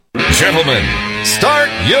Gentlemen, start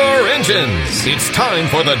your engines. It's time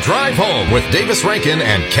for the Drive Home with Davis Rankin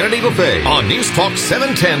and Kennedy LaFave on News Talk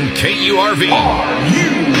 710 KURV. Are you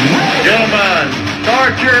ready? Gentlemen,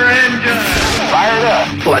 start your engines. Fire it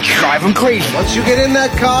up. Let's drive them crazy. Once you get in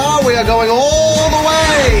that car, we are going all the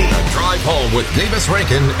way. The Drive Home with Davis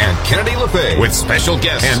Rankin and Kennedy LaFave with special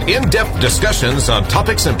guests and in-depth discussions on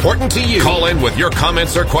topics important to you. Call in with your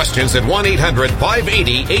comments or questions at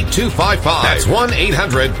 1-800-580-8255. That's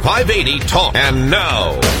 1-800-580-TALK. And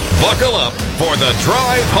now, buckle up for the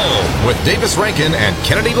Drive Home with Davis Rankin and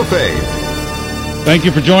Kennedy LaFave. Thank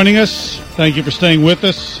you for joining us. Thank you for staying with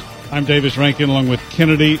us. I'm Davis Rankin along with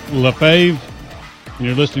Kennedy LaFave. And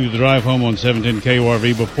you're listening to the Drive Home on 710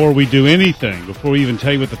 KURV. Before we do anything, before we even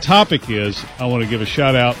tell you what the topic is, I want to give a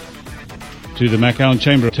shout out to the McAllen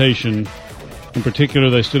Chamber of Commerce. In particular,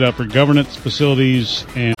 they stood out for governance, facilities,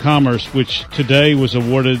 and commerce, which today was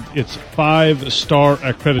awarded its 5-star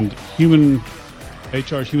accredited human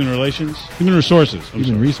resources.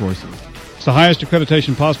 It's the highest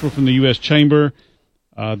accreditation possible from the U.S. Chamber.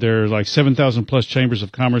 There are like 7,000 plus chambers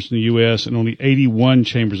of commerce in the U.S. and only 81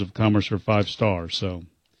 chambers of commerce are 5 stars. So,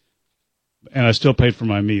 and I still paid for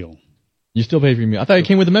my meal. You still paid for your meal? I thought it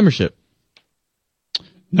came with a membership.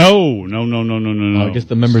 No. I guess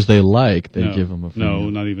the members they like, they give them a free meal.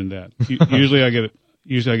 No, not even that. Usually I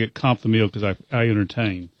get comp the meal because I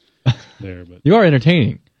entertain there. But you are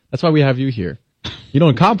entertaining. That's why we have you here. You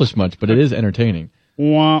don't accomplish much, but it is entertaining.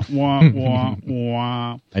 Wah, wah, wah,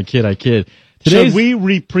 wah. I kid. Should we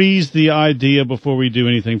reprise the idea before we do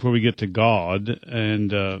anything, before we get to God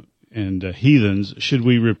and heathens? Should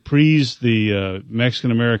we reprise the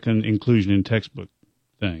Mexican American inclusion in textbook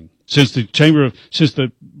thing? Since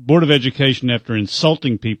the Board of Education, after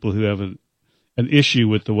insulting people who have an issue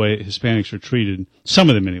with the way Hispanics are treated, some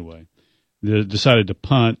of them anyway, they decided to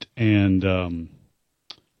punt and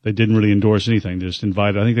they didn't really endorse anything. They just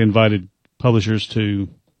invited publishers to.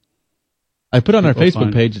 I put on our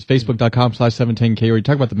Facebook page. It's facebook.com/710K where you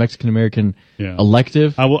talk about the Mexican American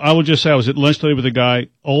elective. I will just say I was at lunch today with a guy,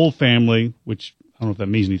 old family, which I don't know if that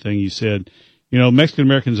means anything. He said, Mexican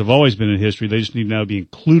Americans have always been in history. They just need now to be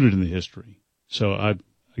included in the history. So I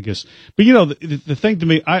guess, but the thing to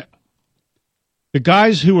me, the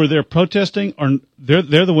guys who are there protesting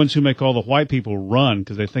they're the ones who make all the white people run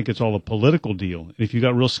because they think it's all a political deal. And if you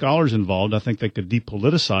got real scholars involved, I think they could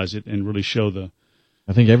depoliticize it and really show the.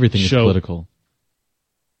 I think everything is political.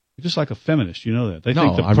 You're just like a feminist, you know that. They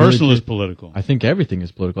think the personal is political. I think everything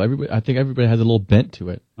is political. I think everybody has a little bent to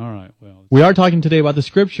it. All right, well. We are talking today about the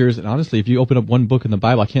scriptures, and honestly, if you open up one book in the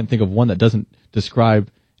Bible, I can't think of one that doesn't describe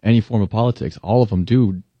any form of politics. All of them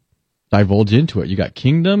do divulge into it. You got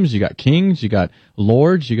kingdoms, you got kings, you got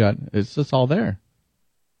lords, it's just all there.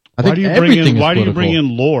 Why do you bring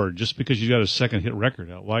in Lord just because you got a second hit record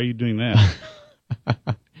out? Why are you doing that? You're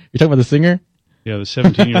talking about the singer? Yeah, the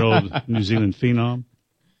 17-year-old New Zealand phenom.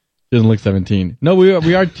 Doesn't look 17. No, we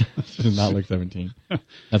are. Does not look 17.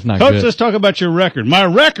 That's not Coach, good. let's talk about your record. My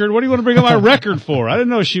record? What do you want to bring up my record for? I didn't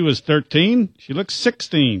know she was 13. She looks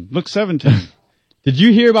 16. Looks 17. Did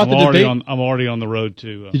you hear about the debate? I'm already on the road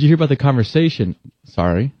to. Did you hear about the conversation?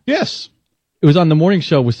 Sorry. Yes. It was on the morning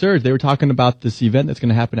show with Serge. They were talking about this event that's going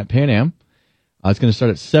to happen at Pan Am. It's going to start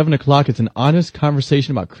at 7 o'clock. It's an honest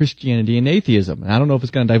conversation about Christianity and atheism. And I don't know if it's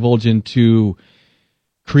going to divulge into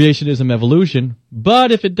creationism, evolution,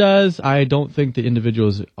 but if it does, I don't think the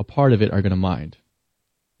individuals a part of it are going to mind.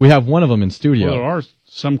 We have one of them in studio. Well, there are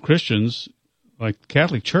some Christians, like the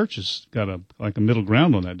Catholic Church has got a middle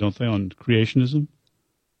ground on that, don't they, on creationism?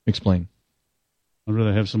 Explain. I'd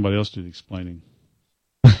rather have somebody else do the explaining.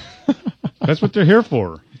 That's what they're here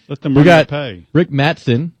for. Let them pay. Rick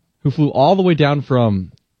Mattson, who flew all the way down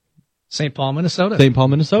from St. Paul, Minnesota.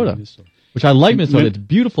 Which I like Minnesota. It's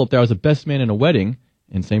beautiful up there. I was the best man in a wedding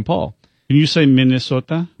in St. Paul. Can you say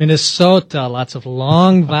Minnesota? Minnesota, lots of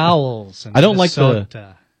long vowels. I don't like the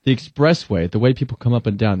expressway, the way people come up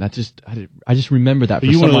and down. I just remember that for some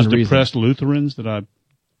reason. Are you one of those depressed Lutherans that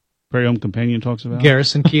Prairie Home Companion talks about?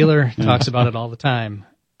 Garrison Keillor talks about it all the time.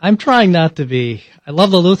 I'm trying not to be. I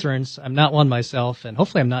love the Lutherans. I'm not one myself, and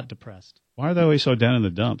hopefully I'm not depressed. Why are they always so down in the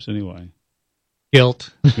dumps anyway? Guilt.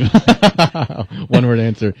 One word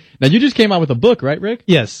answer. Now, you just came out with a book, right, Rick?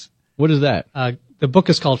 Yes. What is that? The book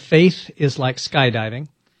is called Faith is Like Skydiving.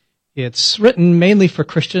 It's written mainly for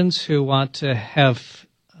Christians who want to have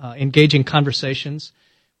engaging conversations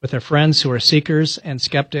with their friends who are seekers and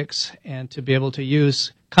skeptics, and to be able to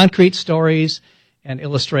use concrete stories and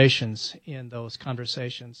illustrations in those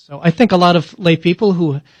conversations. So I think a lot of lay people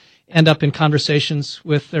who end up in conversations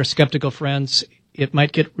with their skeptical friends, it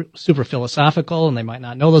might get super philosophical, and they might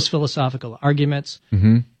not know those philosophical arguments.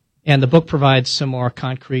 Mm-hmm. And the book provides some more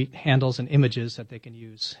concrete handles and images that they can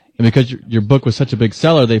use. And because your book was such a big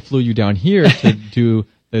seller, they flew you down here to do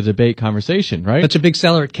the debate conversation, right? Such a big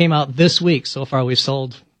seller. It came out this week. So far we've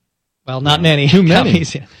sold, well, not many. Too many.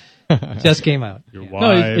 Copies. Just came out. Your wife,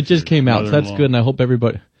 No, it just came out, so that's mother-in-law. good, and I hope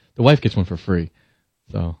everybody, the wife gets one for free,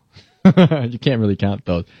 so you can't really count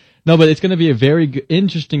those. No, but it's going to be a very good,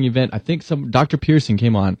 interesting event. I think Dr. Pearson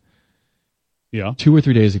came on Yeah. 2 or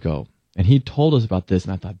 3 days ago, and he told us about this,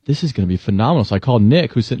 and I thought, this is going to be phenomenal. So I called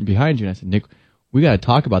Nick, who's sitting behind you, and I said, Nick, we got to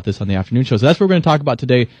talk about this on the afternoon show. So that's what we're going to talk about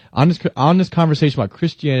today on this conversation about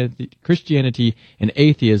Christianity and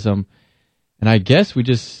atheism. And I guess we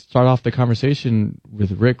just start off the conversation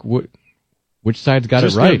with Rick. Which side's got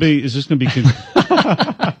it right? Is this going to be?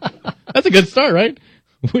 That's a good start, right?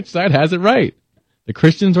 Which side has it right? The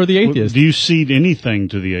Christians or the atheists? Do you cede anything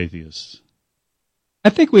to the atheists? I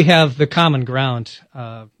think we have the common ground.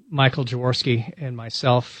 Michael Jaworski and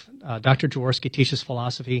myself, Dr. Jaworski teaches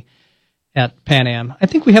philosophy at Pan Am. I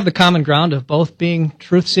think we have the common ground of both being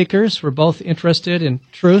truth seekers. We're both interested in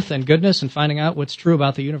truth and goodness and finding out what's true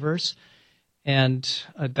about the universe and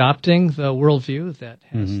adopting the worldview that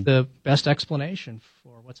has the best explanation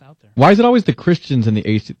for what's out there. Why is it always the Christians and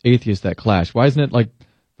the atheists that clash? Why isn't it like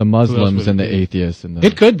the Muslims would and it the be? atheists? And the...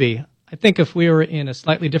 It could be. I think if we were in a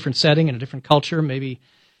slightly different setting, in a different culture, maybe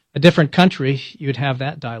a different country, you'd have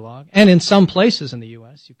that dialogue. And in some places in the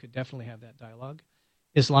U.S., you could definitely have that dialogue.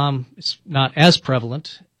 Islam is not as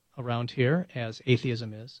prevalent around here as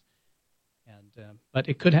atheism is, but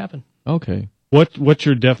it could happen. Okay. What's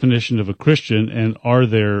your definition of a Christian, and are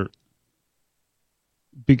there?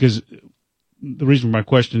 Because the reason for my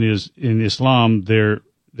question is, in Islam there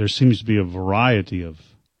seems to be a variety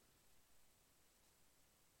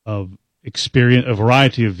of experience, a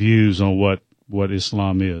variety of views on what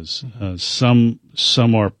Islam is.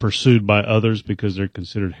 Some are pursued by others because they're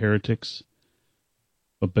considered heretics.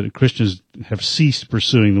 But Christians have ceased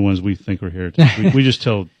pursuing the ones we think are heretics. We just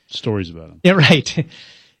tell stories about them. Yeah, right.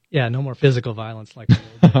 Yeah, no more physical violence like the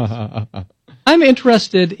old days. I'm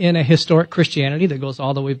interested in a historic Christianity that goes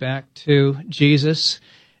all the way back to Jesus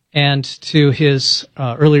and to his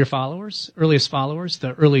earliest followers,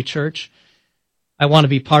 the early church. I want to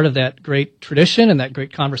be part of that great tradition and that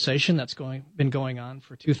great conversation that's been going on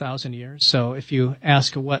for 2,000 years. So if you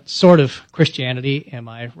ask what sort of Christianity am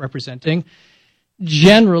I representing,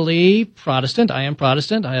 generally Protestant. I am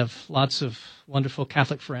Protestant. I have lots of wonderful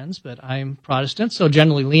Catholic friends, but I'm Protestant, so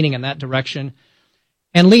generally leaning in that direction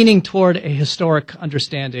and leaning toward a historic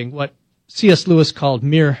understanding, what C.S. Lewis called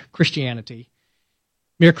mere Christianity.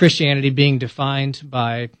 Mere Christianity being defined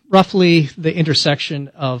by roughly the intersection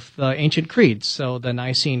of the ancient creeds, so the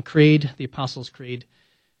Nicene Creed, the Apostles' Creed,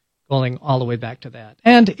 going all the way back to that.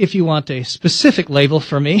 And if you want a specific label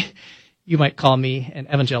for me, you might call me an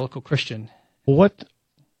evangelical Christian. What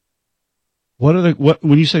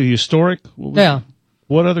when you say historic?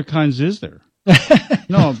 What other kinds is there?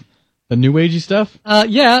 No, The New Agey stuff?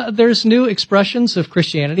 There's new expressions of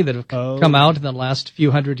Christianity that have come out in the last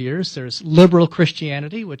few hundred years. There's liberal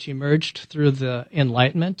Christianity, which emerged through the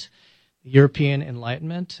Enlightenment, the European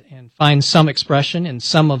Enlightenment, and finds some expression in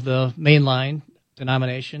some of the mainline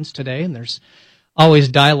denominations today. And there's always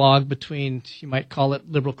dialogue between, you might call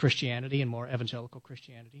it liberal Christianity and more evangelical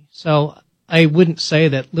Christianity. So I wouldn't say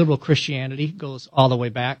that liberal Christianity goes all the way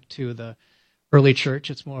back to the early church.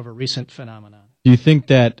 It's more of a recent phenomenon. Do you think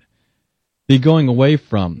that the going away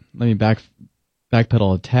from, let me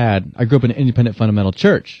backpedal a tad, I grew up in an independent fundamental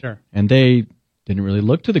church. Sure. And they didn't really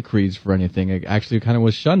look to the creeds for anything. It actually kind of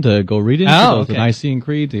was shunned to go read into those, the Nicene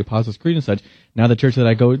Creed, the Apostles' Creed and such. Now the church that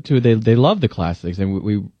I go to, they love the classics,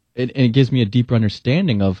 and it gives me a deeper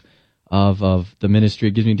understanding of the ministry.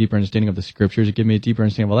 It gives me a deeper understanding of the scriptures. It gives me a deeper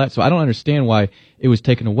understanding of all that. So I don't understand why it was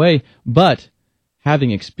taken away. But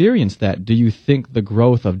having experienced that, do you think the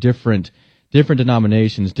growth of different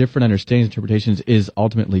denominations, different understandings, interpretations is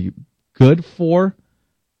ultimately good for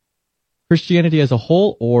Christianity as a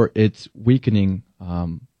whole, or it's weakening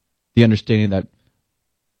the understanding that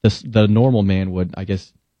the normal man would, I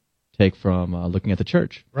guess, take from looking at the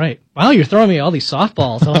church? Right. Wow, you're throwing me all these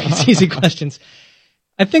softballs, all these easy questions.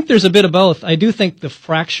 I think there's a bit of both. I do think the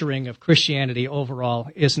fracturing of Christianity overall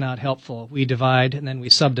is not helpful. We divide, and then we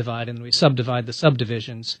subdivide, and we subdivide the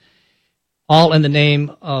subdivisions, all in the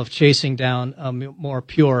name of chasing down a more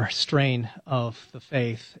pure strain of the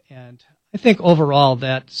faith. And I think overall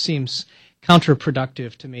that seems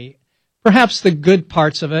counterproductive to me. Perhaps the good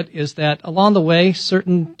parts of it is that along the way,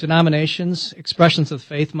 certain denominations, expressions of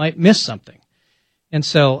faith might miss something. And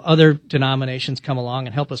so other denominations come along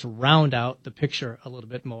and help us round out the picture a little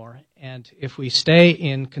bit more. And if we stay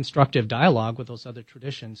in constructive dialogue with those other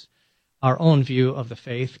traditions, our own view of the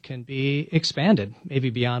faith can be expanded, maybe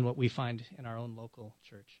beyond what we find in our own local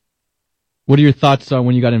church. What are your thoughts on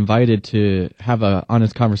when you got invited to have an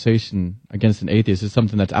honest conversation against an atheist? Is it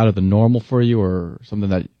something that's out of the normal for you, or something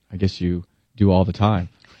that I guess you do all the time?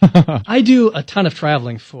 I do a ton of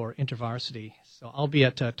traveling for InterVarsity, so I'll be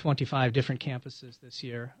at 25 different campuses this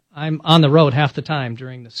year. I'm on the road half the time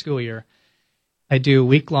during the school year. I do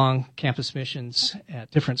week-long campus missions at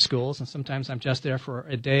different schools, and sometimes I'm just there for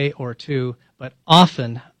a day or two, but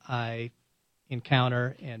often I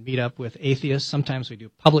encounter and meet up with atheists. Sometimes we do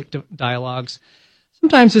public dialogues.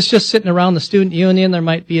 Sometimes it's just sitting around the student union. There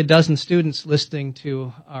might be a dozen students listening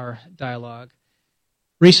to our dialogue.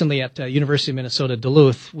 Recently at University of Minnesota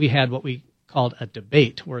Duluth, we had what we called a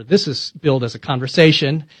debate, where this is billed as a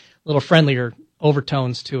conversation, a little friendlier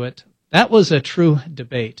overtones to it. That was a true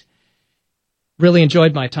debate. Really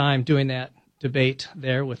enjoyed my time doing that debate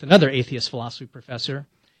there with another atheist philosophy professor.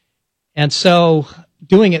 And so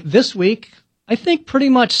doing it this week, I think pretty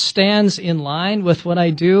much stands in line with what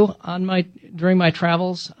I do during my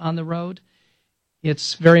travels on the road.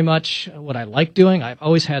 It's very much what I like doing. I've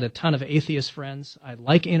always had a ton of atheist friends. I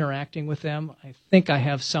like interacting with them. I think I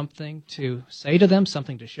have something to say to them,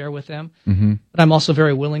 something to share with them. Mm-hmm. But I'm also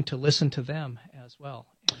very willing to listen to them as well.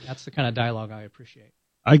 And that's the kind of dialogue I appreciate.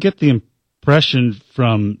 I get the impression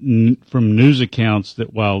from news accounts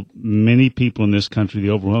that while many people in this country,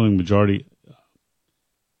 the overwhelming majority,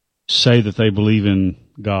 say that they believe in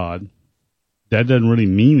God, that doesn't really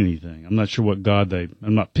mean anything. I'm not sure what God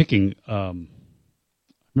I'm not picking. I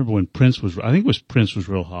remember when Prince was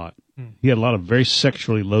real hot. He had a lot of very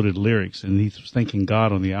sexually loaded lyrics, and he was thanking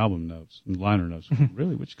God on the album notes and liner notes.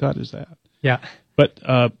 Really, which God is that? Yeah. But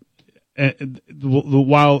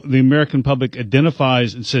while the American public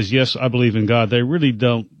identifies and says, yes, I believe in God, they really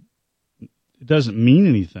don't. It doesn't mean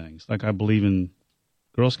anything. It's like I believe in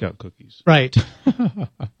Girl Scout cookies. Right.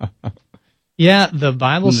 Yeah, the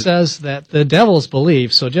Bible says that the devils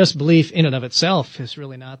believe, so just belief in and of itself is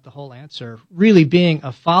really not the whole answer. Really being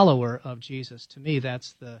a follower of Jesus, to me,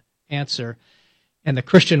 that's the answer. And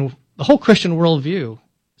the whole Christian worldview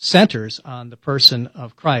centers on the person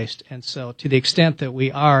of Christ. And so to the extent that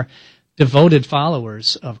we are devoted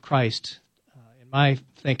followers of Christ, in my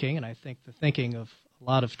thinking, and I think the thinking of a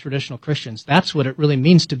lot of traditional Christians, that's what it really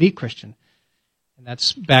means to be Christian. And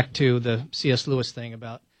that's back to the C.S. Lewis thing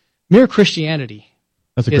about mere Christianity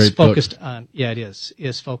is focused on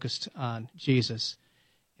Jesus.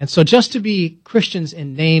 And so just to be Christians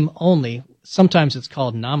in name only, sometimes it's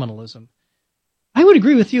called nominalism. I would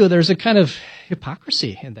agree with you. There's a kind of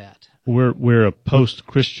hypocrisy in that. We're a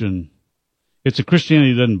post-Christian. It's a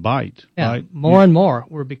Christianity that doesn't bite. Yeah, right? More and more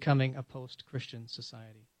we're becoming a post-Christian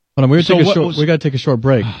society. Hold on, we got to take a short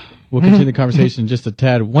break. We'll continue the conversation just a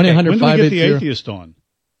tad. 1-800-580. When do we get the atheist on?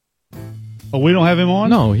 Oh, we don't have him on?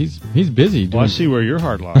 No, he's busy. Well, I see where your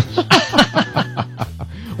heart lies.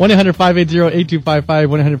 1-800-580-8255,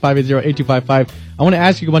 1-800-580-8255. I want to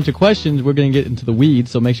ask you a bunch of questions. We're going to get into the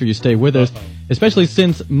weeds, so make sure you stay with us, especially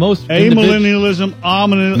since most amillennialism,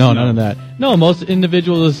 omnialism. No, none of that. No, most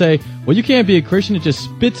individuals will say, well, you can't be a Christian. It just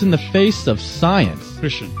spits in the face of science.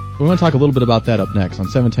 Christian. We're going to talk a little bit about that up next on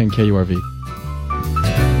 710 KURV.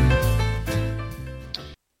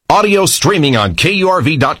 Audio streaming on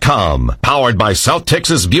KURV.com. Powered by South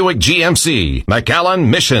Texas Buick GMC. McAllen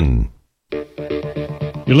Mission.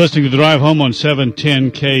 You're listening to The Drive Home on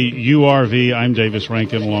 710 KURV. I'm Davis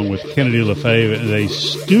Rankin along with Kennedy LaFave and a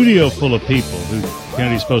studio full of people who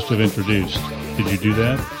Kennedy's supposed to have introduced. Did you do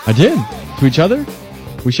that? I did. To each other?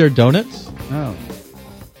 We shared donuts? No.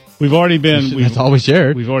 We've already been... That's all we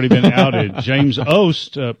shared. We've already been outed. James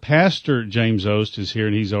Ost, Pastor James Ost is here,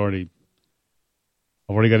 and he's already...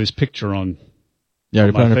 I've already got his picture on my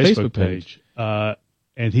Facebook page.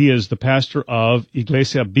 And he is the pastor of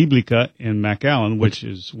Iglesia Biblica in McAllen, which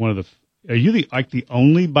is one of the... Are you the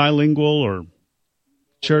only bilingual or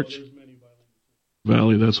church?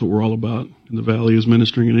 Valley, that's what we're all about. And the Valley is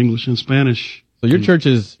ministering in English and Spanish. So your church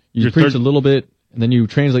is... You preach a little bit, and then you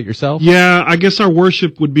translate yourself? Yeah, I guess our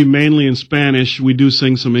worship would be mainly in Spanish. We do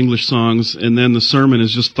sing some English songs, and then the sermon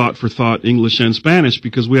is just thought for thought, English and Spanish,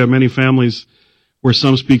 because we have many families where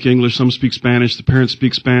some speak English, some speak Spanish, the parents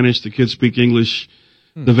speak Spanish, the kids speak English.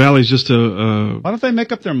 The Valley's just Why don't they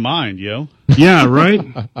make up their mind, yo? Yeah, right?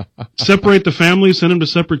 Separate the families, send them to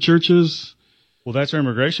separate churches. Well, that's our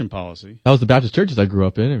immigration policy. That was the Baptist churches I grew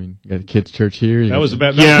up in. I mean, you got the kids' church here. That was the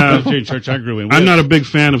Baptist church I grew in with. I'm not a big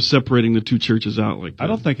fan of separating the two churches out like that. I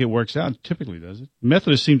don't think it works out typically, does it?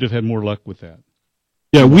 Methodists seem to have had more luck with that.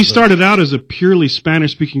 Yeah, we started out as a purely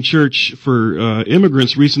Spanish-speaking church for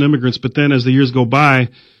immigrants, recent immigrants, but then as the years go by,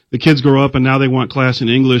 the kids grow up and now they want class in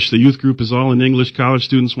English. The youth group is all in English. College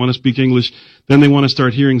students want to speak English. Then they want to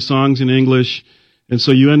start hearing songs in English. And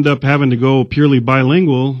so you end up having to go purely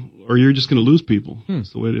bilingual or you're just going to lose people.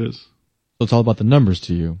 That's the way it is. So it's all about the numbers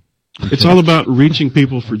to you. It's all about reaching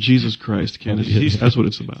people for Jesus Christ, Kennedy. That's what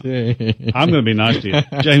it's about. I'm going to be nice to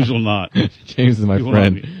you. James will not. James is my You will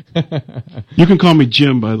friend. You can call me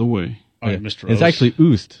Jim, by the way. All right, Mr. It's Oast. actually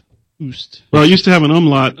Oost. Oost. Well, I used to have an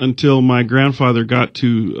umlaut until my grandfather got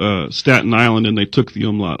to Staten Island and they took the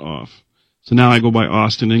umlaut off. So now I go by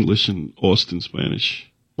Ost in English and Ost in Spanish.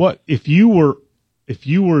 What if you were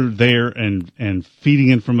there and feeding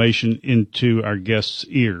information into our guest's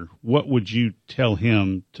ear? What would you tell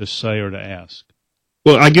him to say or to ask?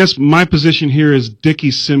 Well, I guess my position here is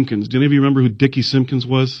Dickie Simpkins. Do any of you remember who Dickie Simpkins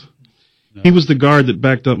was? No. He was the guard that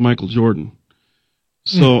backed up Michael Jordan.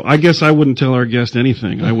 So I guess I wouldn't tell our guest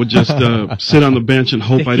anything. I would just sit on the bench and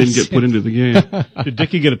hope I didn't get put into the game. Did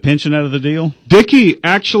Dickie get a pension out of the deal? Dickie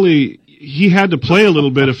actually, he had to play a little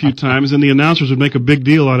bit a few times, and the announcers would make a big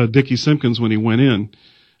deal out of Dickie Simpkins when he went in.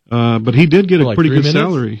 But he did get a pretty good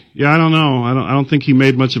salary. Yeah, I don't know. I don't think he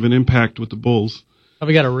made much of an impact with the Bulls.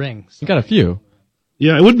 Probably got a ring. You got a few.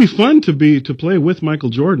 Yeah, it would be fun to play with Michael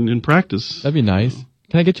Jordan in practice. That'd be nice.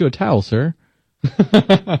 Can I get you a towel, sir?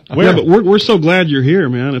 Yeah, but we're so glad you're here,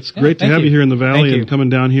 man. It's great to have you here in the Valley and coming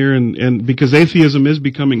down here, and because atheism is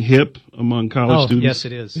becoming hip among college students. Yes,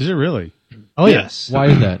 it is. Is it really? Oh, yes. Why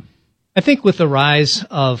is that? I think with the rise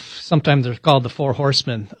of, sometimes they're called the four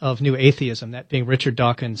horsemen of new atheism, that being Richard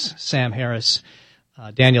Dawkins, Sam Harris,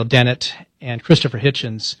 Daniel Dennett, and Christopher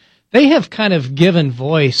Hitchens, they have kind of given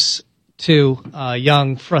voice to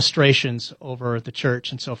young frustrations over the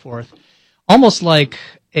church and so forth, almost like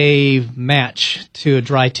a match to a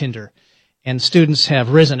dry tinder. And students have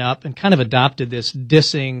risen up and kind of adopted this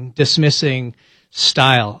dismissing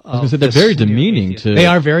style. I was going to say, they're very demeaning to They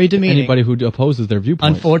are very demeaning. Anybody who opposes their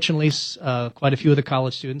viewpoints. Unfortunately, quite a few of the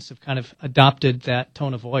college students have kind of adopted that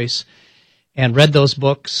tone of voice and read those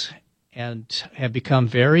books and have become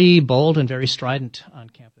very bold and very strident on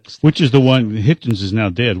campus. Which is the one? Hitchens is now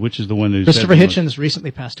dead. Which is the one who's Christopher Hitchens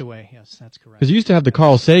recently passed away. Yes, that's correct. Because you used to have the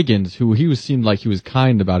Carl Sagans, who seemed like he was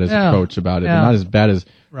kind about his approach about it, but not as bad as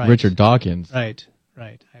Richard Dawkins. Right.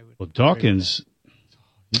 Well, Dawkins.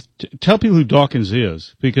 Tell people who Dawkins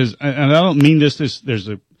is, because, and I don't mean this. There's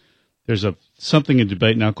a something in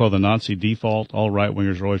debate now called the Nazi default. All right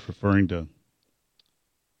wingers are always referring to.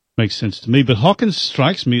 Makes sense to me, but Dawkins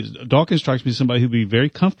strikes me as somebody who'd be very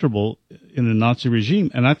comfortable in the Nazi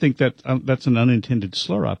regime, and I think that that's an unintended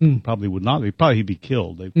slur. I probably would not be. Probably he'd be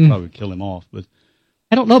killed. They probably would kill him off. But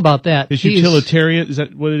I don't know about that. Is utilitarian? Is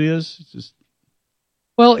that what it is? It's just,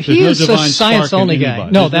 well, he is a science only guy.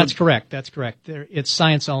 Anybody. No, that's correct. That's correct. It's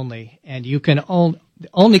science only, and you can the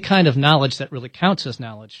only kind of knowledge that really counts as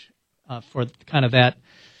knowledge for kind of that.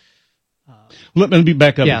 Let me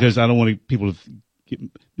back up because I don't want people to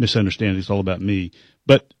misunderstand. It's all about me.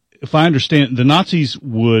 But if I understand, the Nazis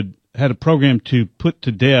had a program to put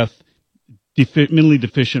to death mentally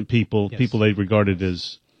deficient people, people they regarded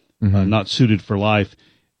as not suited for life.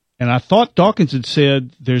 And I thought Dawkins had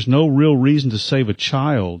said there's no real reason to save a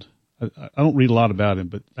child. I don't read a lot about him,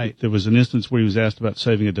 but there was an instance where he was asked about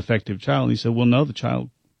saving a defective child, and he said, well, no, the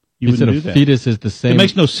child, you wouldn't do that. Fetus is the same. It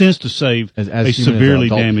makes no sense to save as a severely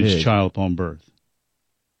damaged child upon birth.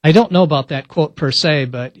 I don't know about that quote per se,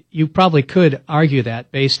 but you probably could argue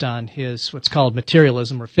that based on his what's called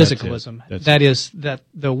materialism or physicalism. That is, that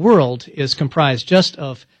the world is comprised just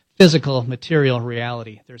of physical, material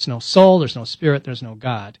reality. There's no soul, there's no spirit, there's no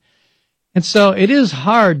God. And so it is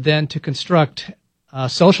hard then to construct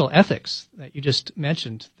social ethics that you just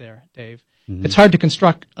mentioned there, Dave. Mm-hmm. It's hard to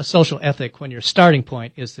construct a social ethic when your starting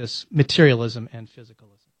point is this materialism and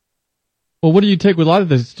physicalism. Well, what do you take with a lot of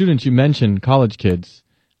the students you mentioned, college kids?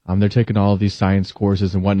 They're taking all of these science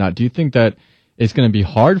courses and whatnot. Do you think that it's going to be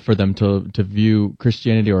hard for them to view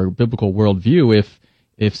Christianity or a biblical worldview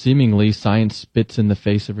if seemingly science spits in the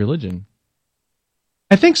face of religion?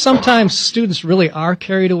 I think sometimes students really are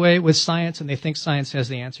carried away with science and they think science has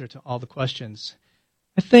the answer to all the questions.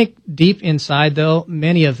 I think deep inside, though,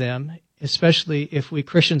 many of them, especially if we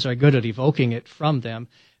Christians are good at evoking it from them,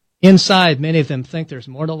 inside, many of them think there's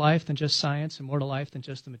more to life than just science and more to life than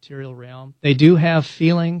just the material realm. They do have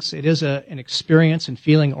feelings. It is an experience and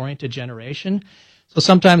feeling-oriented generation. So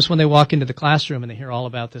sometimes when they walk into the classroom and they hear all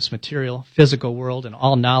about this material, physical world and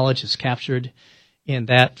all knowledge is captured in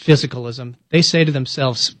that physicalism, they say to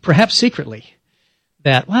themselves, perhaps secretly,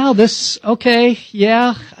 that, wow,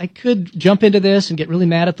 I could jump into this and get really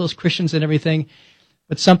mad at those Christians and everything,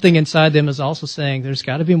 But something inside them is also saying there's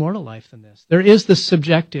got to be more to life than this. There is the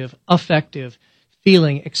subjective, affective,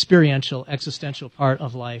 feeling, experiential, existential part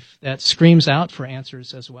of life that screams out for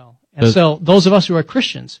answers as well. And so those of us who are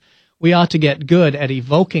Christians, we ought to get good at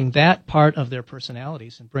evoking that part of their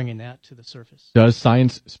personalities and bringing that to the surface. Does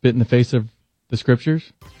science spit in the face of the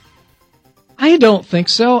scriptures? I don't think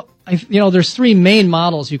so. There's three main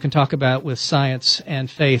models you can talk about with science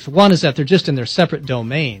and faith. One is that they're just in their separate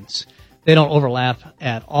domains. They don't overlap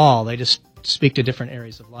at all. They just speak to different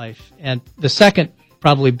areas of life. And the second,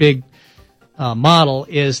 probably big model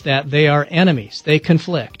is that they are enemies. They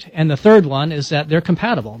conflict. And the third one is that they're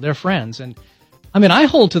compatible. They're friends. And I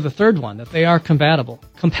hold to the third one, that they are compatible,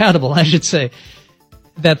 I should say,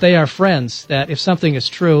 that they are friends, that if something is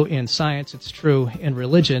true in science, it's true in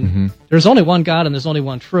religion. Mm-hmm. There's only one God and there's only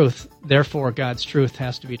one truth. Therefore, God's truth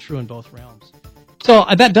has to be true in both realms. So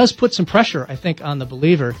that does put some pressure, I think, on the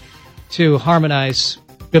believer to harmonize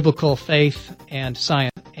biblical faith and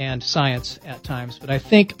science at times. But I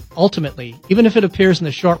think ultimately, even if it appears in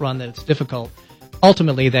the short run that it's difficult,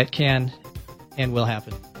 ultimately that can and will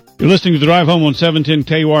happen. You're listening to The Drive Home on 710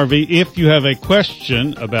 KURV. If you have a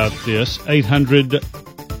question about this,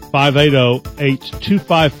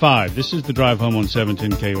 800-580-8255. This is The Drive Home on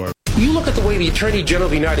 710 KURV. You look at the way the Attorney General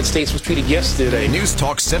of the United States was treated yesterday. News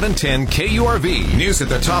Talk 710 KURV. News at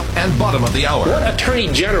the top and bottom of the hour. What Attorney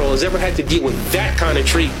General has ever had to deal with that kind of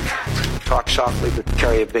treatment? Talk softly but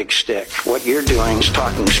carry a big stick. What you're doing is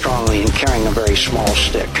talking strongly and carrying a very small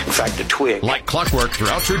stick. In fact, a twig. Like clockwork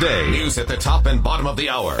throughout your day. News at the top and bottom of the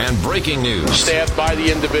hour. And breaking news. Stabbed by the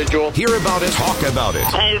individual. Hear about it. Talk about it.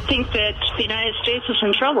 I think that the United States is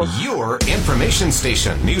in trouble. Your information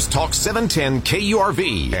station. News Talk 710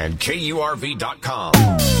 KURV and KURV.com.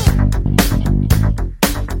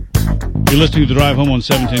 You're listening to The Drive Home on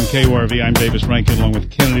 710 KURV. I'm Davis Rankin along with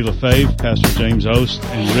Kennedy LaFave, Pastor James Ost,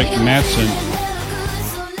 and Rick Mattson.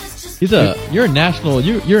 You're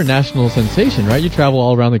a national sensation, right? You travel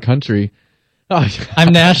all around the country. Oh,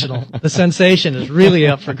 I'm national. The sensation is really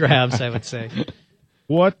up for grabs, I would say.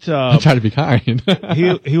 I try to be kind.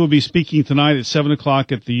 he will be speaking tonight at 7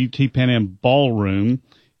 o'clock at the UT Pan Am Ballroom.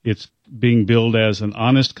 It's being billed as an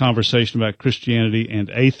honest conversation about Christianity and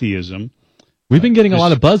atheism. We've been getting a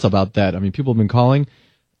lot of buzz about that. People have been calling.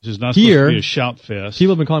 This is not supposed to be a shout fest.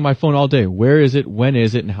 People have been calling my phone all day. Where is it? When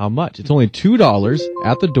is it? And how much? It's only $2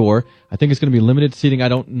 at the door. I think it's going to be limited seating. I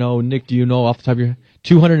don't know. Nick, do you know off the top of your head?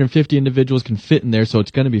 250 individuals can fit in there, so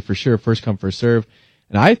it's going to be for sure first come, first serve.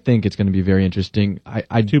 And I think it's going to be very interesting.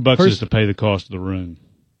 $2 is to pay the cost of the room.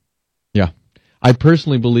 Yeah. I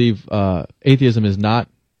personally believe atheism is not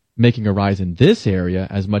making a rise in this area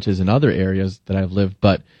as much as in other areas that I've lived,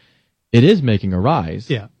 but it is making a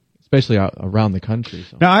rise, especially around the country.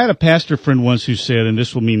 So. Now, I had a pastor friend once who said, and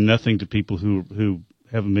this will mean nothing to people who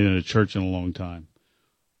haven't been in a church in a long time,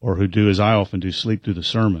 or who do, as I often do, sleep through the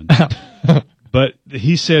sermon. But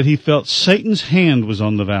he said he felt Satan's hand was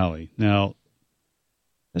on the valley. Now,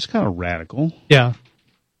 that's kind of radical. Yeah.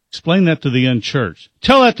 Explain that to the unchurched.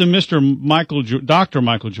 Tell that to Dr.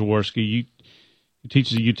 Michael Jaworski. He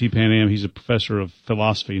teaches at UT Pan Am. He's a professor of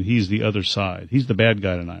philosophy, and he's the other side. He's the bad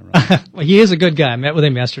guy tonight, right? Well, he is a good guy. I met with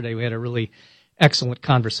him yesterday. We had a really excellent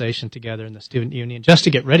conversation together in the student union just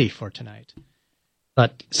to get ready for tonight.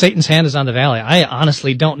 But Satan's hand is on the valley. I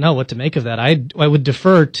honestly don't know what to make of that. I would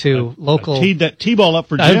defer to local. Teed that T-ball up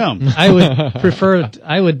for Jim. I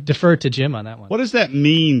would defer to Jim on that one. What does that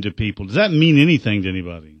mean to people? Does that mean anything to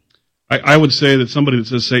anybody? I would say that somebody that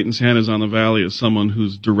says Satan's hand is on the valley is someone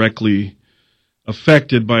who's directly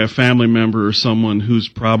affected by a family member or someone who's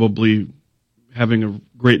probably having a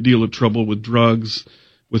great deal of trouble with drugs,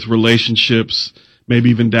 with relationships, maybe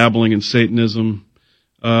even dabbling in Satanism.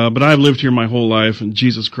 But I've lived here my whole life, and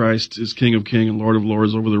Jesus Christ is King of Kings and Lord of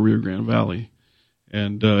Lords over the Rio Grande Valley.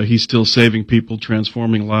 And He's still saving people,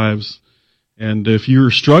 transforming lives. And if you're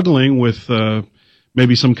struggling with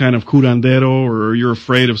maybe some kind of curandero, or you're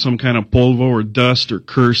afraid of some kind of polvo or dust or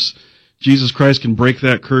curse, Jesus Christ can break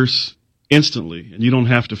that curse instantly, and you don't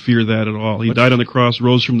have to fear that at all. He died on the cross,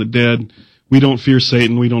 rose from the dead. We don't fear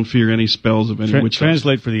Satan. We don't fear any spells of any witchcraft.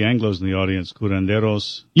 Translate for the Anglos in the audience,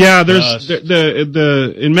 curanderos. Yeah, there's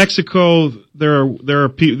in Mexico there are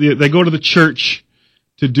people, they go to the church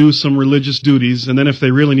to do some religious duties, and then if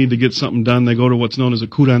they really need to get something done, they go to what's known as a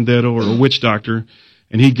curandero or a witch doctor,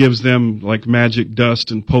 and he gives them like magic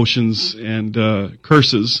dust and potions and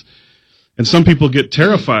curses. And some people get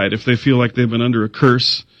terrified if they feel like they've been under a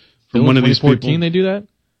curse from one of these people. 2014 they do that?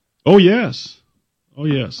 Oh, yes.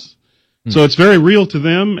 So it's very real to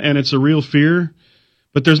them, and it's a real fear.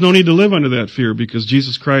 But there's no need to live under that fear, because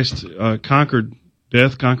Jesus Christ conquered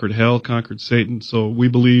death, conquered hell, conquered Satan. So we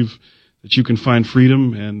believe that you can find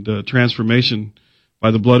freedom and transformation by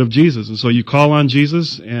the blood of Jesus. And so you call on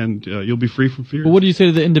Jesus, and you'll be free from fear. Well, what do you say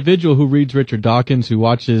to the individual who reads Richard Dawkins, who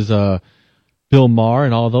watches Bill Maher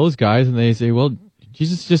and all those guys, and they say, well,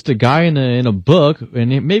 Jesus is just a guy in a book,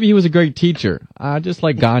 and maybe he was a great teacher, just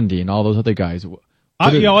like Gandhi and all those other guys.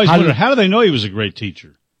 I always wonder, how do they know he was a great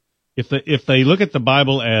teacher? If they look at the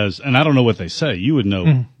Bible as, and I don't know what they say, you would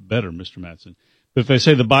know better, Mr. Mattson, but if they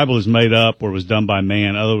say the Bible is made up or was done by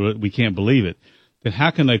man, otherwise we can't believe it, then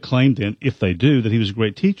how can they claim then, if they do, that he was a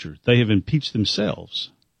great teacher? They have impeached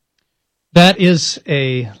themselves. That is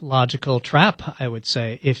a logical trap, I would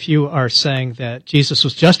say. If you are saying that Jesus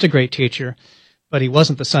was just a great teacher, but he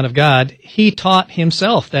wasn't the Son of God, he taught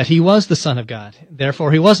himself that he was the Son of God.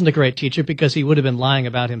 Therefore, he wasn't a great teacher because he would have been lying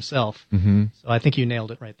about himself. Mm-hmm. So I think you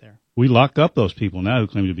nailed it right there. We lock up those people now who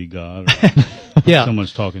claim to be God. Yeah.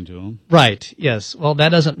 Someone's talking to them. Right, yes. Well, that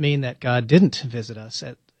doesn't mean that God didn't visit us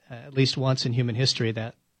at least once in human history,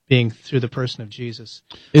 that being through the person of Jesus.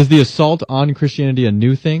 Is the assault on Christianity a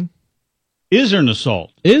new thing? Is there an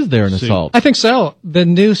assault? Is there an assault? I think so. The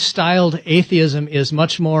new styled atheism is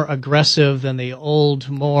much more aggressive than the old,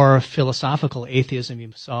 more philosophical atheism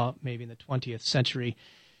you saw maybe in the 20th century.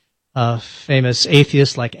 Famous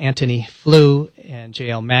atheists like Antony Flew and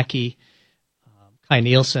J.L. Mackie, Kai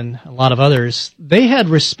Nielsen, a lot of others, they had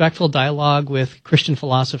respectful dialogue with Christian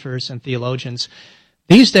philosophers and theologians.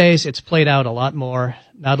 These days, it's played out a lot more,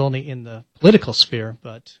 not only in the political sphere,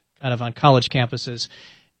 but kind of on college campuses.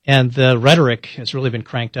 And the rhetoric has really been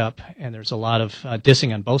cranked up, and there's a lot of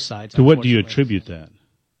dissing on both sides. To what do you attribute that?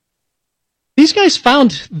 These guys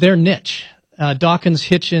found their niche. Dawkins,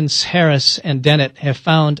 Hitchens, Harris, and Dennett have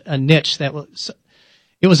found a niche that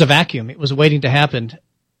it was a vacuum. It was waiting to happen.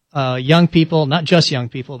 Young people, not just young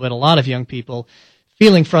people, but a lot of young people,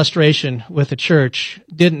 feeling frustration with the church,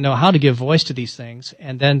 didn't know how to give voice to these things.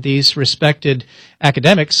 And then these respected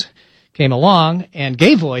academics came along and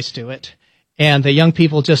gave voice to it. And the young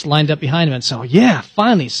people just lined up behind him and said, yeah,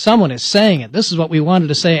 finally someone is saying it. This is what we wanted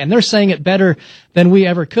to say. And they're saying it better than we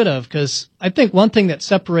ever could have. Because I think one thing that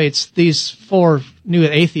separates these four new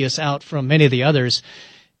atheists out from many of the others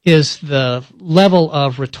is the level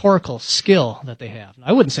of rhetorical skill that they have.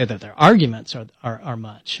 I wouldn't say that their arguments are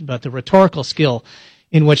much, but the rhetorical skill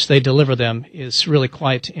in which they deliver them is really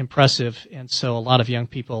quite impressive. And so a lot of young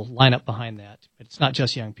people line up behind that. But it's not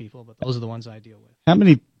just young people, but those are the ones I deal with.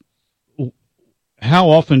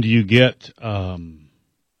 How often do you get, I'm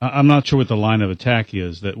not sure what the line of attack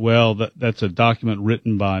is, that's a document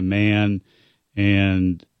written by man,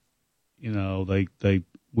 and,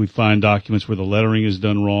 we find documents where the lettering is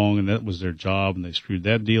done wrong, and that was their job, and they screwed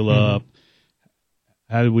that deal up.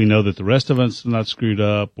 How do we know that the rest of us are not screwed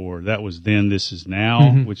up, or that was then, this is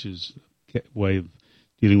now, which is a way of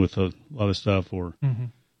dealing with a lot of stuff, or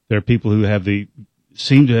there are people who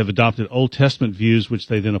seem to have adopted Old Testament views, which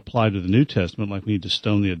they then apply to the New Testament, like we need to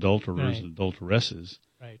stone the adulterers and adulteresses.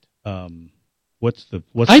 Right.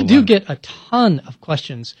 I do get a ton of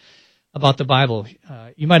questions about the Bible.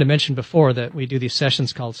 You might have mentioned before that we do these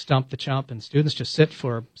sessions called Stump the Chump, and students just sit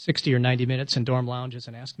for 60 or 90 minutes in dorm lounges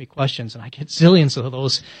and ask me questions, and I get zillions of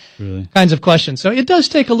those kinds of questions. So it does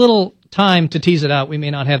take a little time to tease it out. We may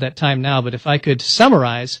not have that time now, but if I could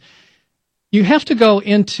summarize, you have to go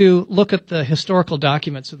look at the historical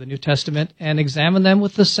documents of the New Testament and examine them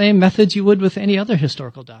with the same methods you would with any other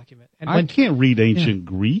historical document. And I can't read ancient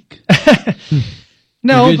Greek.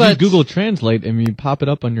 No, but you Google Translate and you pop it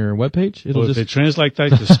up on your webpage. If they translate like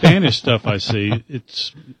the Spanish stuff I see,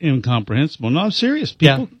 it's incomprehensible. No, I'm serious.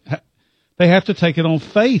 People, they have to take it on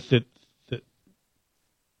faith that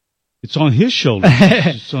it's on his shoulders.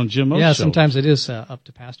 It's on Jim O's shoulders. Sometimes it is up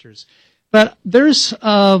to pastors. But there's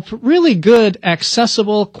really good,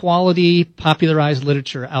 accessible, quality, popularized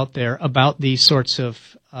literature out there about these sorts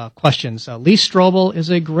of questions. Lee Strobel is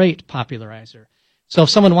a great popularizer. So if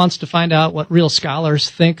someone wants to find out what real scholars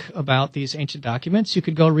think about these ancient documents, you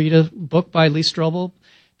could go read a book by Lee Strobel,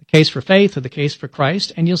 The Case for Faith or The Case for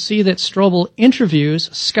Christ, and you'll see that Strobel interviews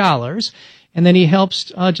scholars, and then he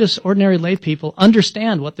helps just ordinary lay people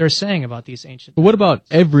understand what they're saying about these ancient documents. But what about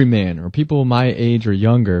everyman or people my age or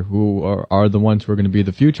younger who are the ones who are going to be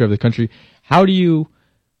the future of the country?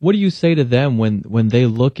 What do you say to them when they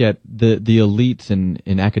look at the elites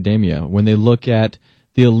in academia, when they look at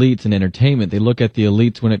the elites in entertainment, they look at the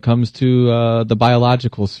elites when it comes to the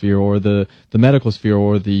biological sphere or the medical sphere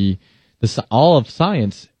or the all of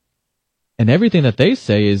science, and everything that they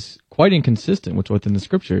say is quite inconsistent with what's in the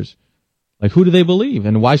scriptures? Like, who do they believe,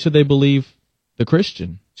 and why should they believe the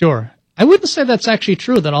Christian? Sure. I wouldn't say that's actually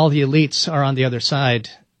true, that all the elites are on the other side.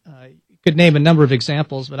 could name a number of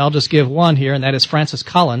examples, but I'll just give one here, and that is Francis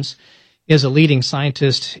Collins is a leading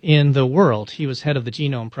scientist in the world. He was head of the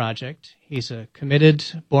Genome Project. He's a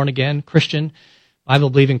committed, born-again Christian,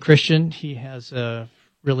 Bible-believing Christian. He has a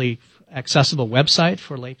really accessible website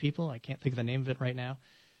for lay people. I can't think of the name of it right now.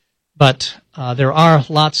 But there are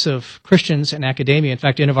lots of Christians in academia. In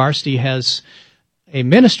fact, InterVarsity has a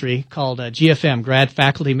ministry called GFM, Grad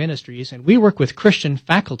Faculty Ministries, and we work with Christian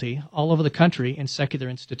faculty all over the country in secular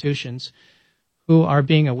institutions who are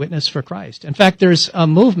being a witness for Christ. In fact, there's a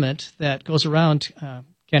movement that goes around,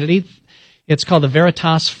 Kennedy. It's called the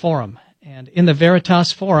Veritas Forum. And in the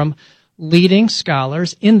Veritas Forum, leading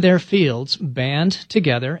scholars in their fields band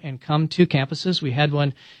together and come to campuses. We had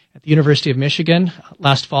one at the University of Michigan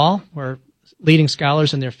last fall, where leading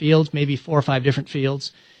scholars in their fields, maybe 4 or 5 different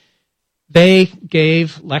fields, they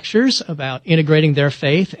gave lectures about integrating their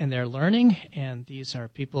faith and their learning, and these are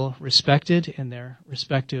people respected in their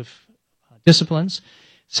respective disciplines.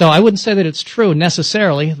 So I wouldn't say that it's true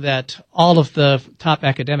necessarily that all of the top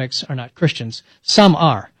academics are not Christians. Some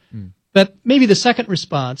are. But maybe the second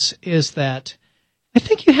response is that I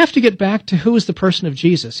think you have to get back to who is the person of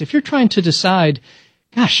Jesus. If you're trying to decide,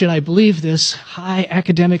 gosh, should I believe this high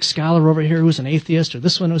academic scholar over here who's an atheist, or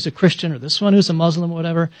this one who's a Christian, or this one who's a Muslim, or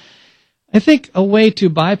whatever, I think a way to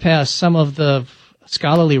bypass some of the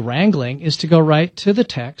scholarly wrangling is to go right to the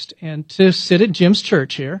text and to sit at Jim's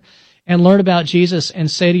church here and learn about Jesus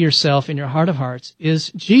and say to yourself in your heart of hearts,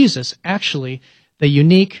 is Jesus actually the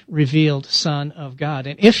unique, revealed Son of God?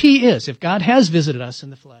 And if he is, if God has visited us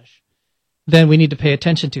in the flesh, then we need to pay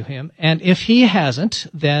attention to him. And if he hasn't,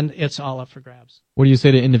 then it's all up for grabs. What do you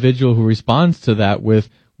say to an individual who responds to that with,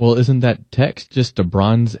 well, isn't that text just a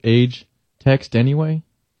Bronze Age text anyway?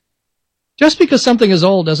 Just because something is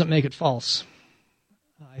old doesn't make it false.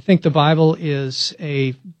 I think the Bible is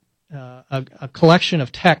a collection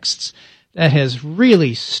of texts that has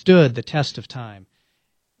really stood the test of time.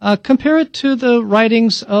 Compare it to the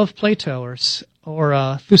writings of Plato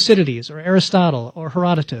or Thucydides or Aristotle or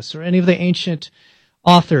Herodotus or any of the ancient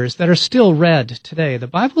authors that are still read today. The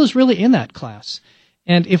Bible is really in that class.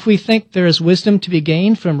 And if we think there is wisdom to be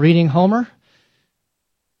gained from reading Homer,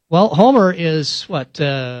 well, Homer is,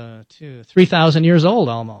 3,000 years old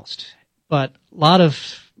almost. But a lot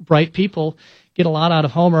of bright people get a lot out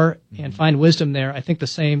of Homer and find wisdom there. I think the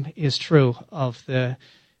same is true of the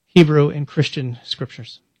Hebrew and Christian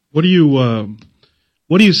scriptures. What do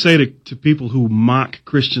you say to people who mock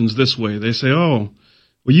Christians this way? They say, "Oh,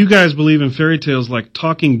 well, you guys believe in fairy tales like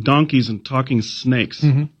talking donkeys and talking snakes."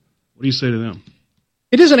 Mm-hmm. What do you say to them?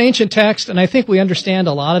 It is an ancient text, and I think we understand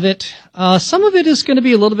a lot of it. Some of it is going to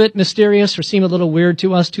be a little bit mysterious or seem a little weird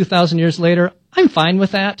to us 2,000 years later. I'm fine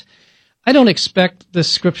with that. I don't expect the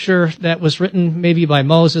scripture that was written maybe by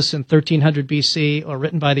Moses in 1300 BC or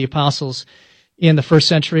written by the apostles in the first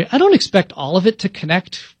century. I don't expect all of it to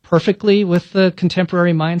connect perfectly with the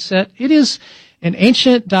contemporary mindset. It is an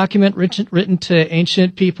ancient document written to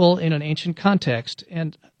ancient people in an ancient context.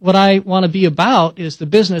 And what I want to be about is the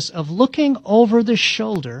business of looking over the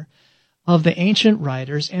shoulder of the ancient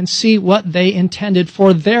writers and see what they intended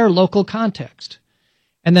for their local context.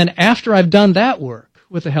 And then after I've done that work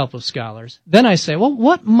with the help of scholars, then I say, well,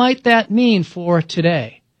 what might that mean for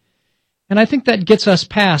today? And I think that gets us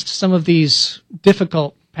past some of these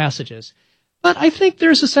difficult passages. But I think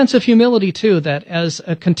there's a sense of humility, too, that as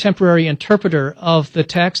a contemporary interpreter of the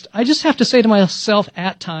text, I just have to say to myself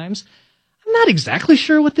at times, I'm not exactly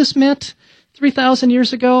sure what this meant 3,000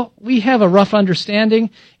 years ago. We have a rough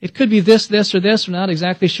understanding. It could be this, or this. We're not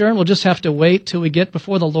exactly sure, and we'll just have to wait till we get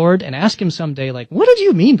before the Lord and ask him someday, like, what did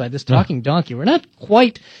you mean by this talking donkey? We're not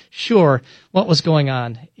quite sure what was going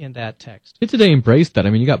on in that text. Kids today embrace that.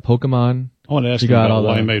 I mean, you got Pokemon. I want to ask you about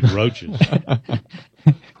why he made roaches.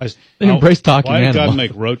 They embrace talking animals. Why did God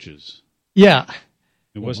make roaches? Yeah.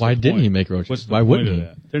 Why didn't he make roaches? Why wouldn't he?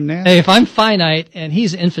 They're nasty. Hey, if I'm finite and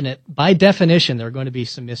he's infinite, by definition, there are going to be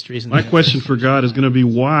some mysteries. My question for God is going to be,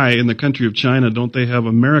 why in the country of China don't they have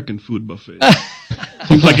American food buffets?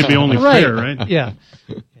 Seems like it'd be only fair, right? Yeah.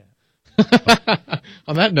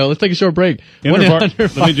 On that note, let's take a short break. Let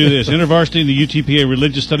me do this. InterVarsity and the UTPA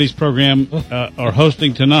Religious Studies program are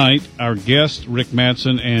hosting tonight our guest, Rick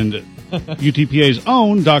Mattson, and UTPA's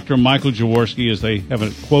own Dr. Michael Jaworski, as they have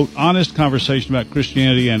a, quote, honest conversation about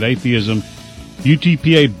Christianity and atheism.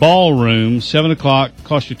 UTPA Ballroom, 7 o'clock,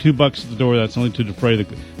 cost you $2 at the door. That's only to defray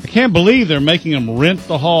the... I can't believe they're making them rent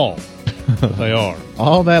the hall. They are.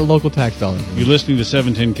 All that local tax dollars. You're listening to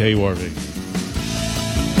 710 KURV.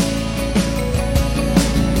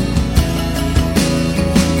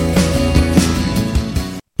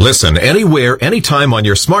 Listen anywhere, anytime on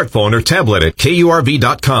your smartphone or tablet at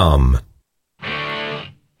KURV.com.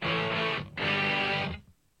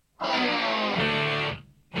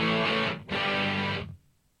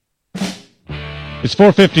 It's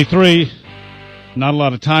 4:53. Not a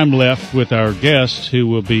lot of time left with our guest who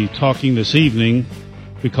will be talking this evening.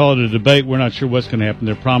 We call it a debate. We're not sure what's going to happen.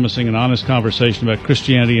 They're promising an honest conversation about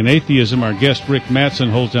Christianity and atheism. Our guest, Rick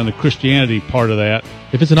Mattson, holds down the Christianity part of that.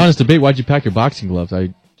 If it's an honest debate, why'd you pack your boxing gloves?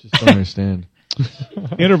 I just don't understand.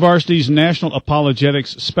 InterVarsity's National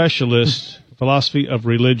Apologetics Specialist, Philosophy of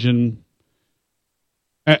Religion.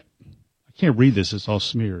 I can't read this. It's all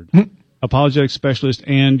smeared. Apologetics Specialist,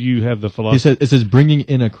 and you have the philosophy. It says bringing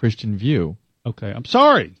in a Christian view. Okay, I'm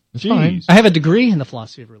sorry. It's fine. I have a degree in the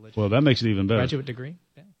philosophy of religion. Well, that makes it even better. Graduate degree.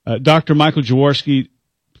 Yeah. Dr. Michael Jaworski,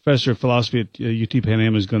 professor of philosophy at UT Pan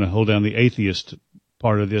Am, is going to hold down the atheist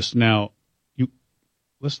part of this. Now,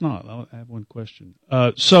 let's not. I have one question.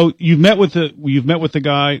 So you've met with the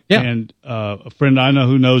guy, yeah. And a friend I know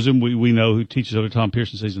who knows him. We know who teaches under Tom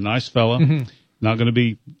Pearson says he's a nice fella. Mm-hmm. Not going to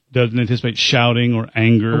be, doesn't anticipate shouting or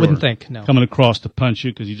anger. I wouldn't think, no. Coming across to punch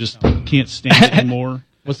you because you just can't stand it anymore.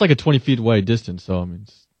 Well, it's like a 20 feet away distance, so I mean,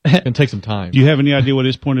 it's going to take some time. Do you have any idea what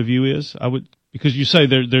his point of view is? Because you say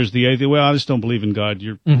there's the atheist. Well, I just don't believe in God.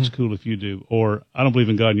 It's cool if you do. Or I don't believe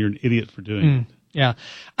in God and you're an idiot for doing it. Yeah.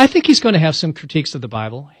 I think he's going to have some critiques of the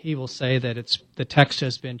Bible. He will say that the text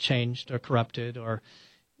has been changed or corrupted or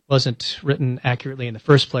wasn't written accurately in the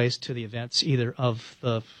first place to the events either of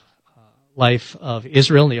the life of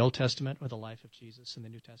Israel in the Old Testament or the life of Jesus in the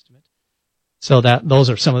New Testament. So those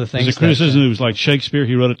are some of the things. Is the criticism it was like Shakespeare?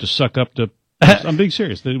 He wrote it to suck up to. I'm being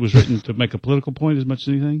serious. That it was written to make a political point as much as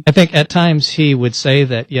anything. I think at times he would say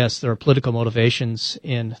that yes, there are political motivations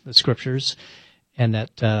in the Scriptures, and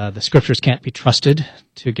that the Scriptures can't be trusted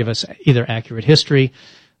to give us either accurate history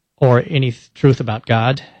or any truth about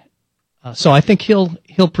God. So I think he'll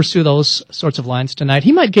pursue those sorts of lines tonight.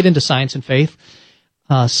 He might get into science and faith.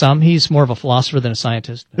 He's more of a philosopher than a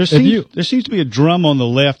scientist. There seems to be a drum on the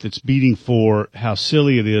left that's beating for how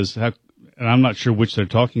silly it is, and I'm not sure which they're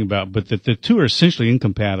talking about, but that the two are essentially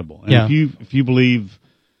incompatible. And if you believe,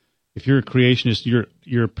 if you're a creationist,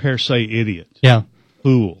 you're a per se idiot. Yeah.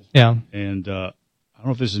 Fool. Yeah. And I don't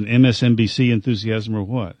know if this is an MSNBC enthusiasm or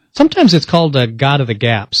what. Sometimes it's called a God of the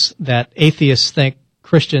gaps, that atheists think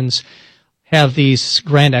Christians have these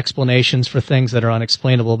grand explanations for things that are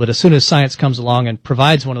unexplainable, but as soon as science comes along and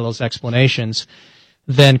provides one of those explanations,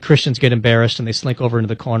 then Christians get embarrassed and they slink over into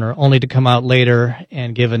the corner, only to come out later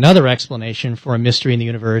and give another explanation for a mystery in the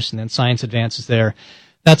universe, and then science advances there.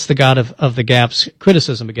 That's the God of the gaps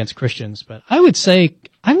criticism against Christians. But I would say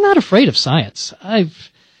I'm not afraid of science. I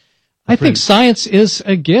think science is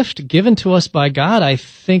a gift given to us by God. I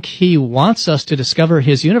think He wants us to discover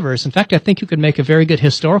His universe. In fact, I think you could make a very good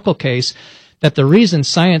historical case that the reason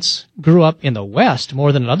science grew up in the West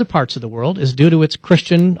more than in other parts of the world is due to its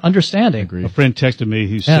Christian understanding. A friend texted me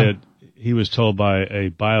who said he was told by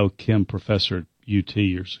a biochem professor at UT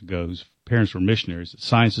years ago, whose parents were missionaries, that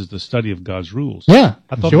science is the study of God's rules. Yeah,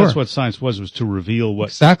 I thought that's what science was to reveal what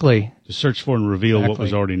exactly, to search for and reveal what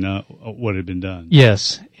was already known, what had been done.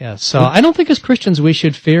 Yes. So I don't think as Christians we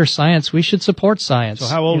should fear science. We should support science. So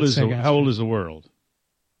how old is the world?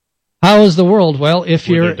 How is the world? Well, if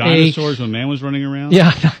Were you're there dinosaurs when man was running around?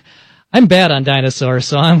 Yeah, I'm bad on dinosaurs,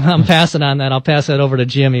 so I'm passing on that. I'll pass that over to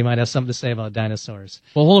Jim. He might have something to say about dinosaurs.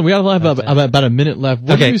 Well, hold on. We have about a minute left.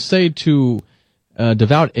 What do you say to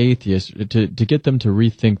devout atheists to get them to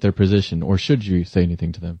rethink their position, or should you say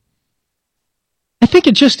anything to them? I think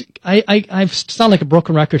I sound like a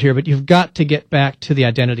broken record here, but you've got to get back to the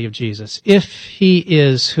identity of Jesus. If He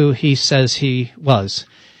is who He says He was,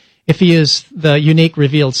 if He is the unique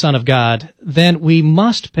revealed Son of God, then we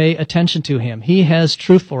must pay attention to Him. He has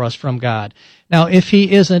truth for us from God. Now, if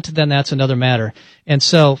He isn't, then that's another matter. And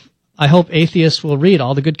so I hope atheists will read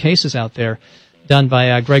all the good cases out there done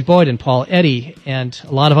by Greg Boyd and Paul Eddy and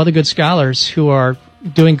a lot of other good scholars who are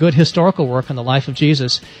doing good historical work on the life of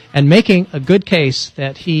Jesus and making a good case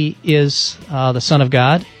that He is the Son of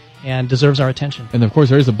God and deserves our attention. And of course,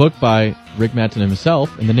 there is a book by Rick Mattson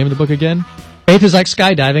himself. And the name of the book again? Faith is like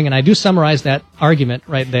skydiving, and I do summarize that argument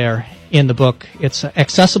right there in the book. It's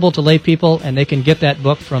accessible to lay people, and they can get that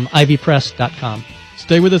book from ivpress.com.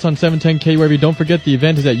 Stay with us on 710 KURV. Don't forget the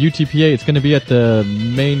event is at UTPA. It's going to be at the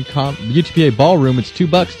main UTPA ballroom. It's $2.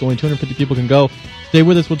 Only 250 people can go. Stay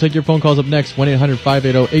with us. We'll take your phone calls up next.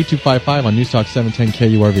 1-800-580-8255 on News Talk 710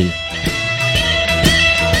 KURV.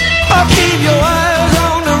 I'll keep your eyes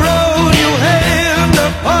on the road, your hand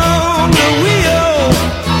upon the wheel.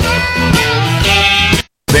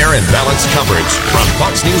 Fair and balanced coverage from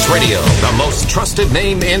Fox News Radio, the most trusted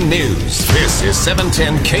name in news. This is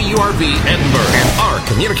 710 KURV Edinburgh and our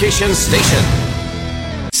communications station.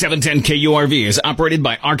 710 KURV is operated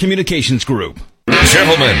by our communications group.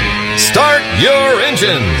 Gentlemen, start your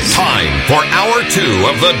engines. Time for Hour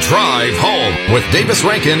 2 of The Drive Home with Davis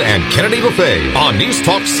Rankin and Kennedy LaFave on News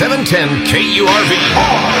Talk 710 KURV.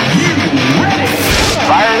 Are you ready?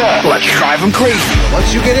 Fire it up. Let's drive them crazy.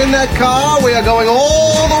 Once you get in that car, we are going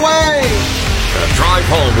all the way. The Drive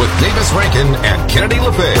Home with Davis Rankin and Kennedy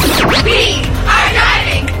LaFave. We are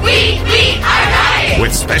driving. We are driving.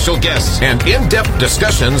 With special guests and in-depth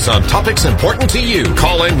discussions on topics important to you.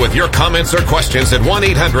 Call in with your comments or questions at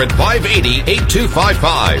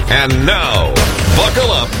 1-800-580-8255. And now, buckle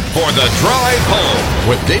up for The Drive Home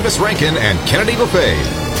with Davis Rankin and Kennedy LaFave.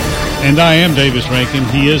 And I am Davis Rankin.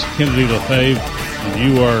 He is Kennedy LaFave. And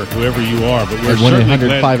you are whoever you are. But we're certainly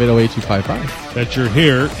glad 1-800-580-8255. that you're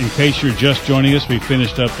here. In case you're just joining us, we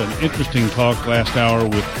finished up an interesting talk last hour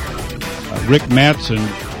with Rick Mattson,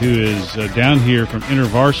 who is down here from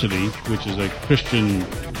InterVarsity, which is a Christian,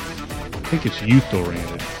 I think it's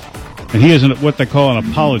youth-oriented. And he is what they call an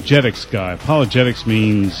apologetics guy. Apologetics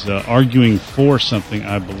means arguing for something,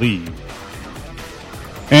 I believe.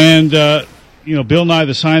 And, Bill Nye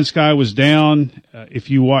the Science Guy was down. If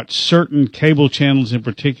you watch certain cable channels in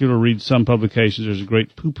particular, read some publications, there's a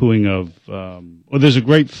great poo-pooing of, there's a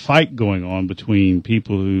great fight going on between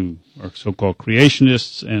people who are so-called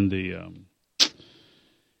creationists and the,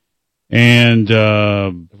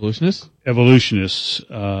 evolutionists,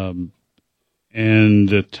 and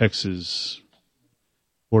the Texas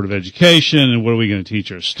Board of Education, and what are we going to teach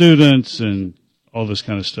our students, and all this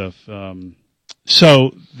kind of stuff.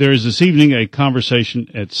 So there is this evening a conversation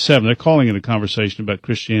at 7. They're calling it a conversation about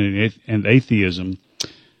Christianity and atheism. I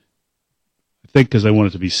think because they want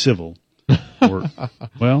it to be civil. Or,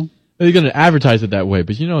 well, they're going to advertise it that way,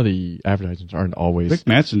 but the advertisements aren't always. Rick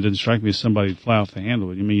Mattson didn't strike me as somebody who'd fly off the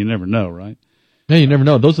handle. You mean you never know, right? Yeah, you never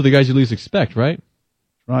know. Those are the guys you least expect, right?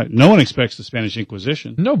 Right. No one expects the Spanish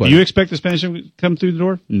Inquisition. Nobody. Do you expect the Spanish Inquisition to come through the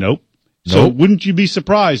door? Nope. So wouldn't you be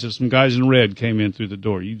surprised if some guys in red came in through the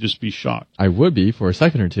door? You'd just be shocked. I would be for a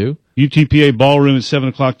second or two. UTPA Ballroom at 7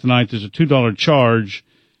 o'clock tonight. There's a $2 charge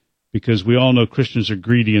because we all know Christians are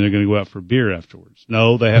greedy and they're going to go out for beer afterwards.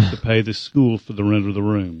 No, they have to pay the school for the rent of the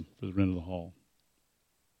room, for the rent of the hall.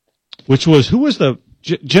 Who was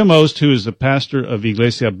Jim Ost, who is the pastor of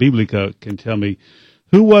Iglesia Biblica, can tell me,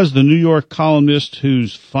 who was the New York columnist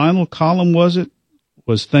whose final column was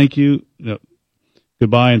thank you,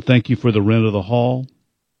 goodbye and thank you for the rent of the hall?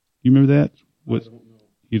 You remember that? I don't know.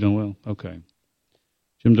 You don't? Well, okay.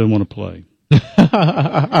 Jim doesn't want to play.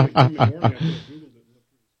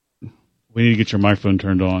 We need to get your microphone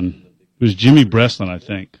turned on. It was Jimmy Breslin, I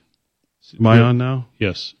think. Am I on now?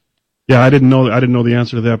 Yes. Yeah, I didn't know the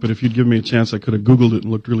answer to that, but if you'd given me a chance, I could have Googled it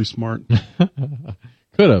and looked really smart.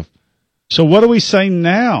 Could have. So what do we say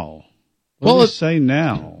now? Let's say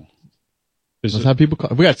now. Let's have people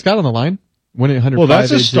call. We got Scott on the line. 1-800-580-8255. Well,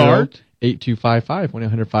 that's a start.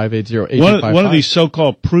 1-800-580-8255. One of these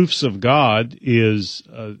so-called proofs of God is,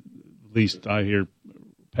 at least I hear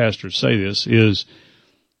pastors say this, is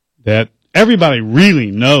that everybody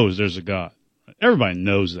really knows there's a God. Everybody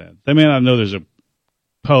knows that. They may not know there's a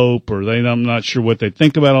pope, or I'm not sure what they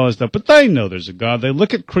think about all that stuff, but they know there's a God. They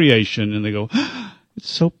look at creation and they go, oh, it's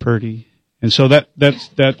so pretty. And so that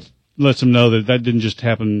lets them know that didn't just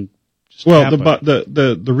happen.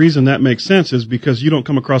 The reason that makes sense is because you don't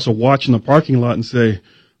come across a watch in the parking lot and say,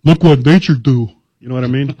 look what nature do. You know what I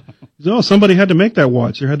mean? No, somebody had to make that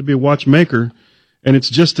watch. There had to be a watchmaker. And it's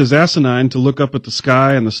just as asinine to look up at the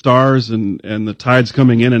sky and the stars and the tides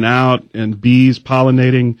coming in and out and bees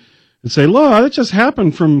pollinating and say, look, that just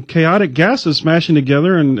happened from chaotic gases smashing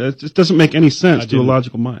together, and it just doesn't make any sense to a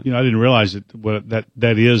logical mind. I didn't realize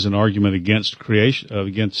that is an argument against creation,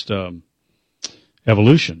 against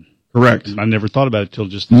evolution. Correct. I never thought about it till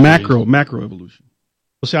just macro evolution.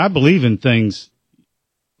 Well, see, I believe in things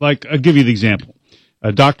like, I'll give you the example.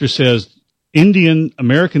 A doctor says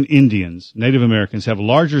American Indians, Native Americans, have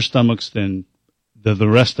larger stomachs than the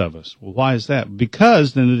rest of us. Well, why is that?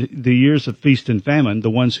 Because in the years of feast and famine,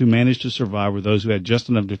 the ones who managed to survive were those who had just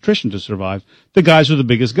enough nutrition to survive. The guys with the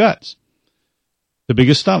biggest guts, the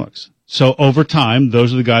biggest stomachs. So over time,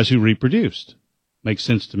 those are the guys who reproduced. Makes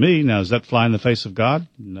sense to me. Now, does that fly in the face of God?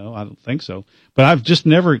 No, I don't think so. But I've just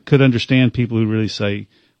never could understand people who really say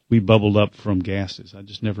we bubbled up from gases. I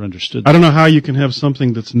just never understood that. I don't know how you can have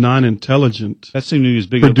something that's non-intelligent that seemed to me as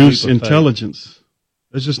big produce intelligence.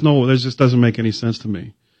 There just doesn't make any sense to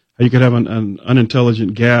me. How you could have an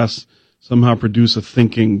unintelligent gas somehow produce a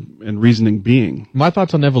thinking and reasoning being. My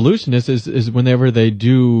thoughts on evolution is whenever they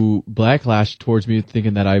do backlash towards me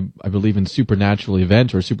thinking that I believe in supernatural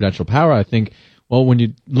events or supernatural power, I think, well, when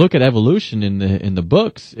you look at evolution in the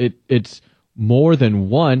books, it's more than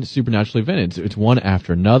one supernatural event. It's one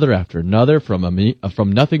after another,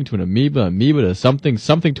 from nothing to an amoeba to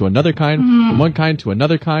something to another kind, from one kind to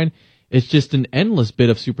another kind. It's just an endless bit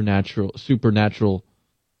of supernatural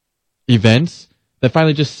events that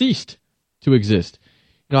finally just ceased to exist.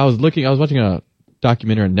 I was watching a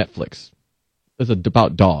documentary on Netflix. It's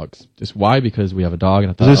about dogs. Just why? Because we have a dog.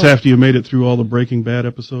 And I thought, is this after you made it through all the Breaking Bad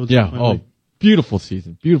episodes? Yeah. Finally? Beautiful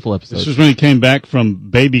season. Beautiful episode. This was when he came back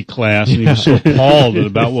from baby class and he was so appalled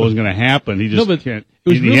about what was going to happen. He just can't.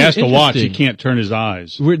 He has to watch. He can't turn his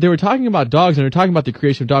eyes. They were talking about dogs, and they were talking about the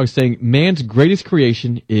creation of dogs, saying man's greatest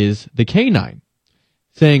creation is the canine.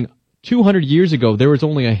 Saying 200 years ago, there was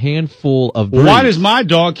only a handful of breeds. Why does my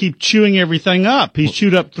dog keep chewing everything up? He's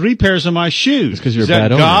chewed up 3 pairs of my shoes. Because you're is a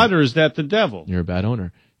bad that owner. God or is that the devil? You're a bad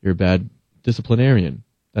owner. You're a bad disciplinarian.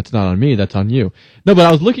 That's not on me. That's on you. No, but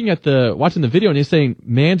I was watching the video, and he's saying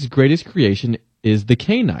man's greatest creation is the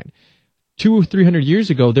canine. 200 or 300 years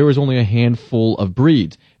ago, there was only a handful of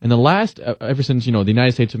breeds. And the last, ever since, the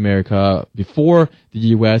United States of America, before the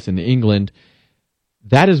U.S. and England,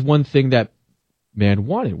 that is one thing that man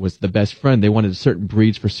wanted, was the best friend. They wanted certain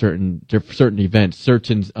breeds for certain events,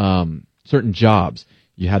 certain jobs.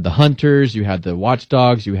 You had the hunters, you had the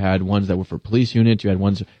watchdogs, you had ones that were for police units, you had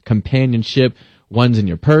ones companionship, ones in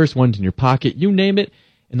your purse, ones in your pocket, you name it.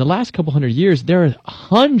 In the last couple hundred years, there are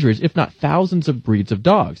hundreds, if not thousands, of breeds of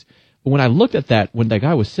dogs. But when I looked at that, when that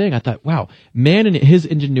guy was saying, I thought, wow, man and his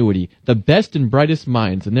ingenuity, the best and brightest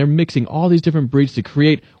minds, and they're mixing all these different breeds to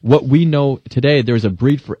create what we know today. There's a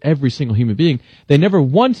breed for every single human being. They never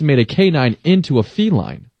once made a canine into a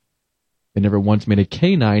feline. They never once made a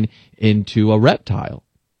canine into a reptile.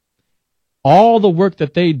 All the work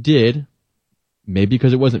that they did, maybe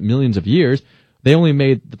because it wasn't millions of years, they only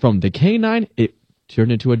made from the canine, it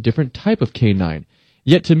turned into a different type of canine.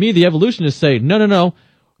 Yet to me, the evolutionists say, no,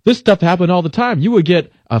 this stuff happened all the time. You would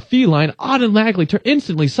get a feline automatically,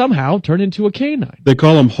 instantly somehow turn into a canine. They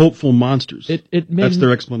call them hopeful monsters. That's their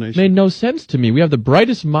explanation. Made no sense to me. We have the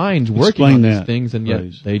brightest minds working on these things, and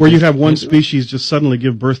yet where you have one species just suddenly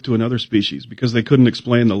give birth to another species because they couldn't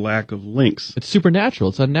explain the lack of links. It's supernatural.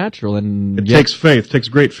 It's unnatural, and it takes faith. It takes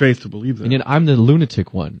great faith to believe that. And yet I'm the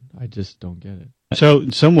lunatic one. I just don't get it. So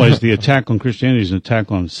in some ways, the attack on Christianity is an attack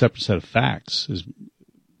on a separate set of facts.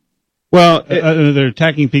 They're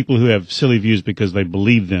attacking people who have silly views because they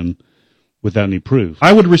believe them without any proof.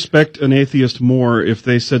 I would respect an atheist more if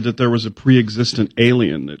they said that there was a pre-existent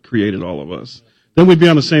alien that created all of us. Then we'd be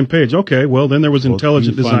on the same page. Okay, well, then there was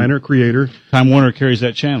intelligent designer, creator. Time Warner carries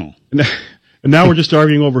that channel. And now we're just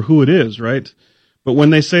arguing over who it is, right? But when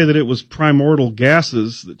they say that it was primordial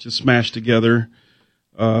gases that just smashed together,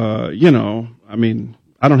 I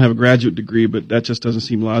don't have a graduate degree, but that just doesn't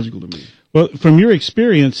seem logical to me. Well, from your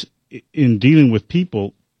experience in dealing with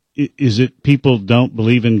people, is it people don't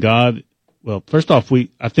believe in God? Well, first off,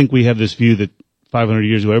 I think we have this view that 500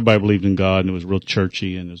 years ago everybody believed in God and it was real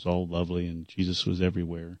churchy and it was all lovely and Jesus was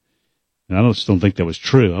everywhere. And I just don't think that was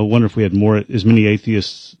true. I wonder if we had as many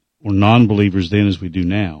atheists or non-believers then as we do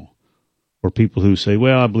now, or people who say,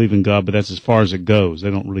 well, I believe in God, but that's as far as it goes. They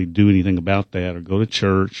don't really do anything about that or go to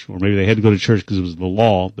church, or maybe they had to go to church because it was the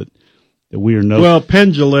law, but that we are no. Well,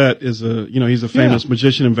 Penn Jillette is he's a famous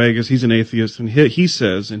magician in Vegas. He's an atheist, and he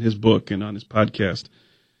says in his book and on his podcast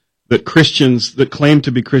that Christians that claim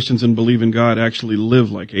to be Christians and believe in God actually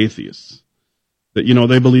live like atheists. That,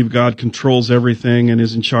 they believe God controls everything and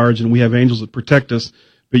is in charge, and we have angels that protect us,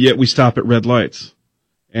 but yet we stop at red lights.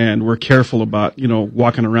 And we're careful about,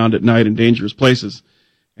 walking around at night in dangerous places.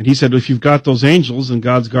 And he said, if you've got those angels and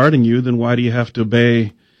God's guarding you, then why do you have to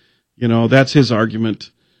obey? That's his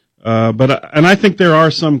argument. And I think there are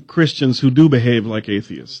some Christians who do behave like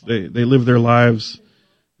atheists. They live their lives,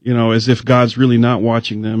 as if God's really not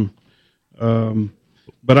watching them.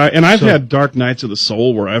 I've had dark nights of the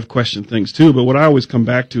soul where I've questioned things too, but what I always come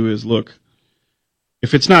back to is, look,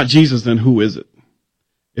 if it's not Jesus, then who is it?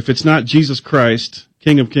 If it's not Jesus Christ,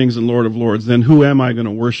 King of Kings and Lord of Lords, then who am I going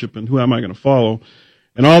to worship and who am I going to follow?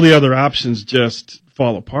 And all the other options just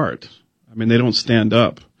fall apart. I mean, they don't stand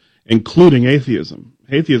up, including atheism.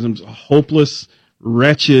 Atheism's a hopeless,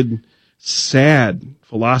 wretched, sad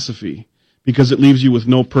philosophy because it leaves you with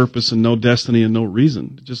no purpose and no destiny and no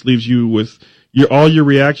reason. It just leaves you with all your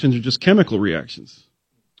reactions are just chemical reactions.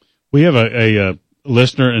 We have a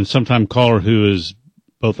listener and sometime caller who is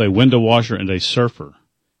both a window washer and a surfer.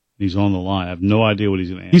 He's on the line. I have no idea what he's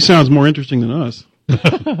going to answer. He sounds more interesting than us.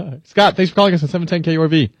 Scott, thanks for calling us on 710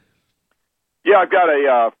 KURV. Yeah, I've got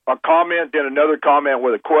a comment and another comment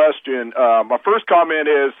with a question. My first comment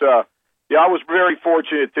is, I was very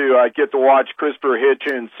fortunate to get to watch Christopher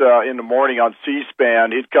Hitchens in the morning on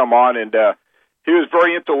C-SPAN. He'd come on and he was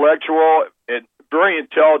very intellectual and very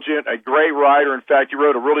intelligent, a great writer. In fact, he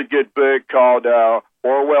wrote a really good book called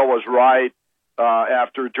Orwell Was Right,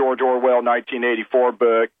 after George Orwell 1984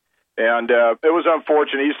 book. And it was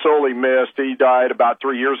unfortunate. He's sorely missed. He died about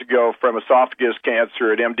 3 years ago from esophagus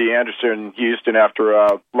cancer at MD Anderson in Houston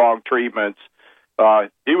after long treatments.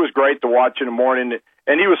 He was great to watch in the morning,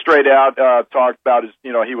 and he was straight out, talked about his,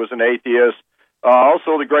 he was an atheist.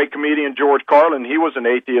 Also, the great comedian George Carlin, he was an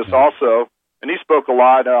atheist also, and he spoke a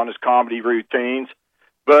lot on his comedy routines.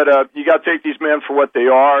 But you got to take these men for what they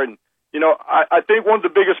are. And I think one of the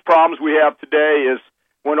biggest problems we have today is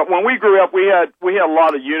when we grew up, we had a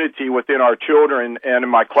lot of unity within our children and in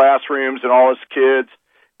my classrooms and all us kids.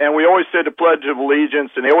 And we always said the Pledge of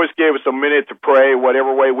Allegiance, and they always gave us a minute to pray,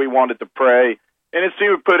 whatever way we wanted to pray. And it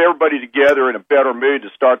seemed to put everybody together in a better mood to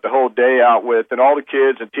start the whole day out with. And all the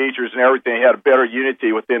kids and teachers and everything had a better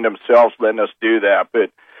unity within themselves letting us do that.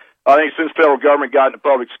 But I think since federal government got in the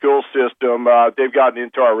public school system, they've gotten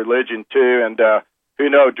into our religion too. And who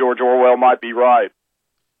knows, George Orwell might be right.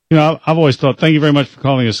 I've always thought, thank you very much for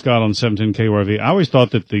calling us, Scott, on 710 KURV. I always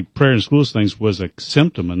thought that the prayer in schools things was a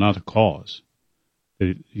symptom and not a cause.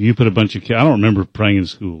 You put a bunch of kids, I don't remember praying in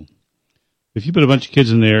school. If you put a bunch of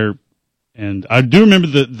kids in there, and I do remember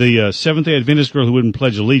the Seventh-day Adventist girl who wouldn't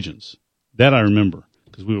pledge allegiance. That I remember,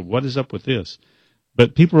 because we were, what is up with this?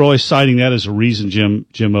 But people are always citing that as a reason,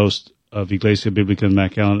 Jim Ost of Iglesia Biblica in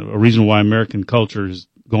McAllen, a reason why American culture has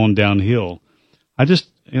gone downhill. I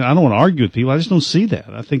don't want to argue with people. I just don't see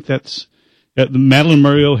that. I think that's Madalyn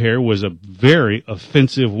Murray O'Hair was a very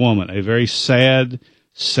offensive woman, a very sad,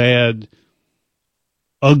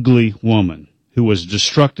 ugly woman who was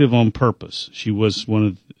destructive on purpose. She was one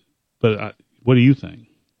of. But what do you think?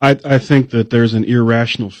 I think that there's an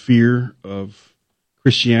irrational fear of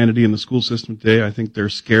Christianity in the school system today. I think they're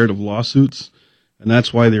scared of lawsuits, and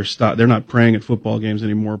that's why they're not praying at football games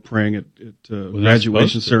anymore, praying at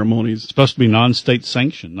graduation ceremonies. It's supposed to be non-state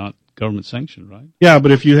sanctioned, not government sanctioned, right? Yeah, but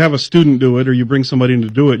if you have a student do it or you bring somebody in to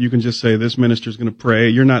do it, you can just say, this minister's going to pray.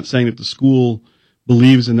 You're not saying that the school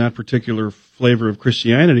believes in that particular flavor of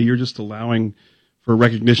Christianity. You're just allowing for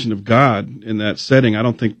recognition of God in that setting.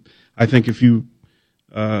 I think if you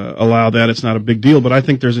allow that, it's not a big deal. But I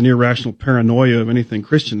think there's an irrational paranoia of anything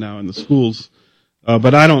Christian now in the schools.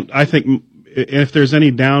 But I think if there's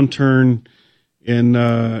any downturn in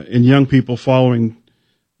young people following,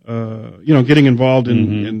 getting involved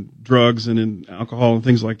in drugs and in alcohol and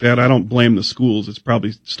things like that, I don't blame the schools. It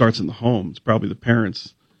probably starts in the home. It's probably the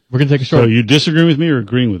parents. We're going to take a short. So you disagree with me or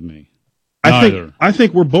agreeing with me? I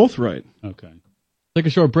think we're both right. Okay. Take a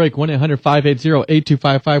short break.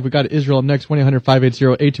 1-800-580-8255. We got Israel up next.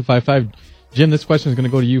 1-800-580-8255. Jim, this question is going to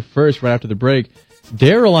go to you first right after the break.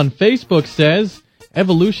 Daryl on Facebook says,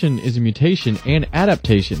 evolution is a mutation and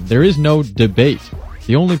adaptation. There is no debate.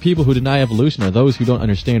 The only people who deny evolution are those who don't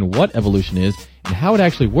understand what evolution is and how it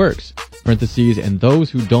actually works, parentheses, and those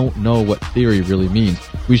who don't know what theory really means.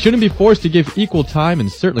 We shouldn't be forced to give equal time,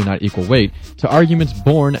 and certainly not equal weight, to arguments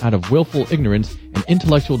born out of willful ignorance and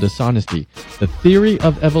intellectual dishonesty. The theory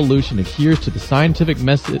of evolution adheres to the scientific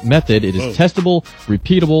method. It is testable,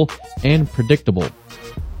 repeatable, and predictable.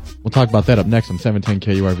 We'll talk about that up next on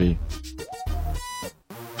 710 KURV.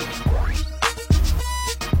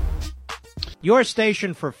 Your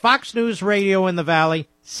station for Fox News Radio in the Valley,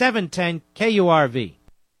 710 KURV.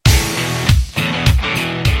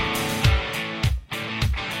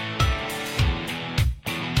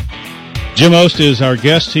 Jim Ost is our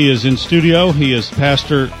guest. He is in studio. He is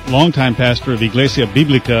longtime pastor of Iglesia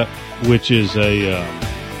Biblica, which is a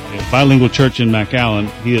bilingual church in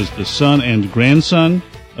McAllen. He is the son and grandson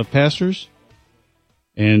of pastors,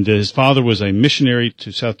 and his father was a missionary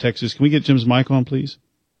to South Texas. Can we get Jim's mic on, please?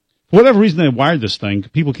 For whatever reason, they wired this thing.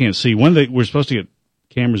 People can't see. We're supposed to get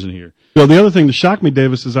cameras in here. Well, the other thing that shocked me,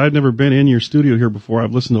 Davis, is I've never been in your studio here before.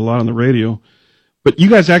 I've listened to a lot on the radio. But you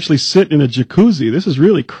guys actually sit in a jacuzzi. This is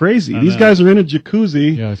really crazy. These guys are in a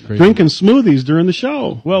jacuzzi drinking smoothies during the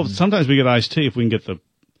show. Well, sometimes we get iced tea if we can get the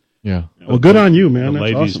well, good on you, man. The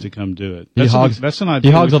That's ladies awesome. to come do it. That's an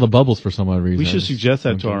idea. He hogs all the bubbles for some odd reason. We should suggest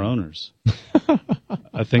that to our owners.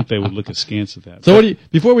 I think they would look askance at that. So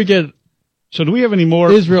before we get... So do we have any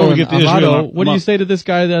more? Israel and Amado, what do you say to this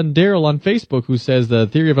guy, Daryl, on Facebook, who says the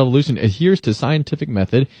theory of evolution adheres to scientific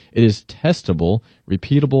method. It is testable,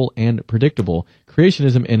 repeatable, and predictable.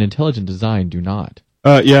 Creationism and intelligent design do not.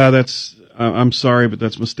 I'm sorry, but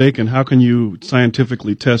that's mistaken. How can you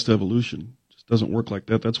scientifically test evolution? It just doesn't work like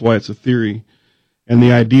that. That's why it's a theory. And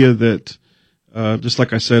the idea that, just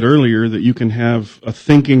like I said earlier, that you can have a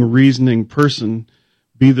thinking, reasoning person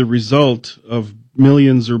be the result of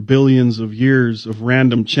millions or billions of years of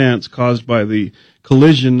random chance caused by the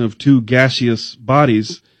collision of two gaseous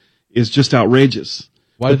bodies is just outrageous.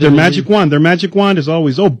 But their magic wand is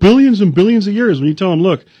always, billions and billions of years. When you tell them,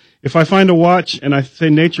 look, if I find a watch and I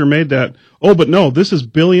say nature made that, but no, this is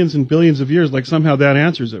billions and billions of years, like somehow that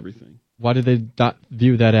answers everything. Why do they not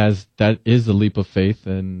view that as that is a leap of faith,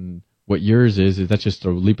 and what yours is that's just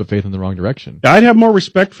a leap of faith in the wrong direction? I'd have more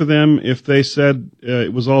respect for them if they said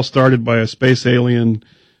it was all started by a space alien,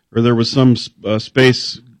 or there was some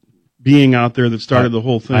space being out there that started the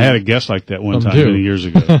whole thing. I had a guest like that one time many years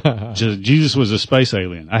ago. Jesus was a space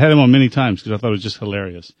alien. I had him on many times because I thought it was just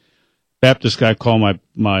hilarious. Baptist guy called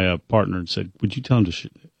my partner and said, "Would you tell him to?"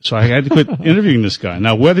 So I had to quit interviewing this guy.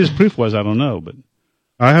 Now, what his proof was, I don't know, but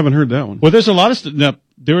I haven't heard that one. Well, there's a lot of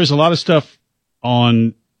there is a lot of stuff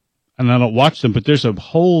on, and I don't watch them, but there's a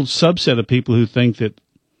whole subset of people who think that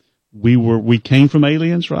we came from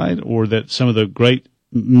aliens, right? Or that some of the great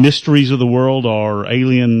mysteries of the world are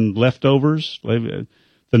alien leftovers. The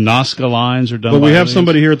Nazca lines are done. Well, we have aliens.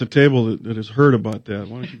 Somebody here at the table that has heard about that.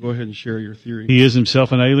 Why don't you go ahead and share your theory? He is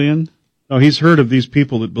himself an alien? No, he's heard of these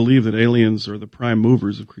people that believe that aliens are the prime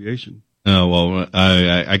movers of creation. Oh, well,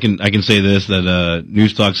 I can say this, that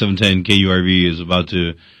News Talk 710 KURV is about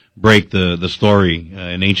to break the story.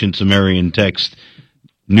 In ancient Sumerian text,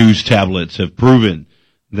 news tablets have proven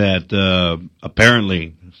that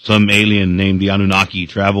apparently some alien named the Anunnaki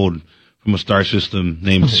traveled from a star system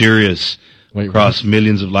named Sirius across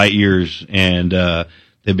millions of light years, and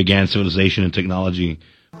they began civilization and technology,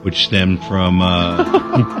 which stemmed from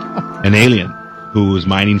an alien who was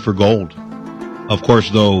mining for gold. Of course,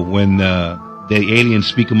 though, when the aliens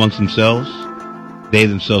speak amongst themselves, they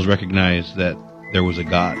themselves recognize that there was a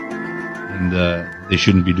God, and they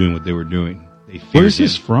shouldn't be doing what they were doing. They feared Where is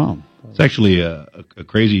this from? It's actually a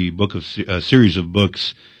crazy book of a series of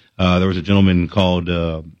books. There was a gentleman called,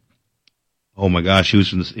 oh my gosh, he was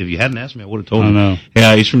from this. If you hadn't asked me, I would have told him. Know.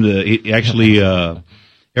 Yeah, he's from Eric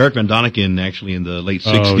Van Doniken, actually in the late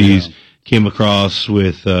 60s, came across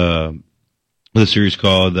with a series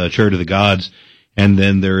called Chariot of the Gods. And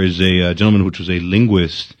then there is a gentleman which was a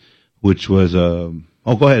linguist, which was, go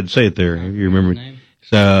ahead, say it there. You remember?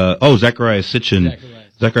 Zechariah Sitchin.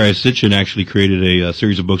 Zechariah Sitchin actually created a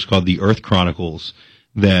series of books called The Earth Chronicles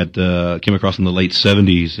that came across in the late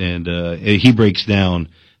 70s, and he breaks down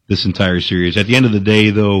this entire series. At the end of the day,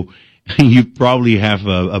 though, you probably have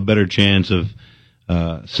a better chance of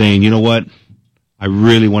saying, you know what, I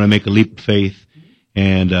really want to make a leap of faith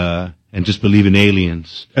and just believe in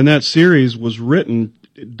aliens. And that series was written,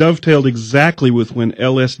 dovetailed exactly with when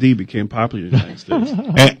LSD became popular in the United States.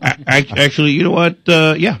 Actually, you know what?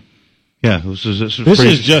 Yeah. This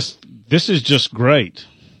is just great.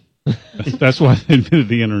 That's why they invented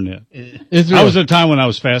the internet. I was at a time when I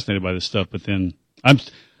was fascinated by this stuff, but then I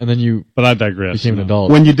digress. Became an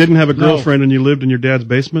adult. When you didn't have a girlfriend and you lived in your dad's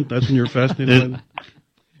basement, that's when you were fascinated by it?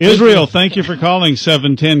 Israel, thank you for calling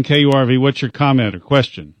 710 KURV. What's your comment or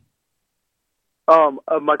question?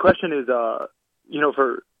 My question is, for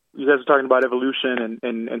you guys are talking about evolution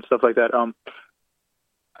and stuff like that.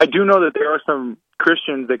 I do know that there are some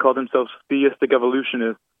Christians, they call themselves theistic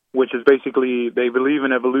evolutionists, which is basically they believe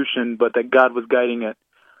in evolution, but that God was guiding it.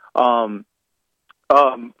 To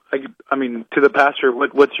the pastor,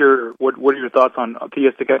 what are your thoughts on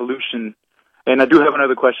theistic evolution? And I do have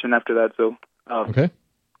another question after that. So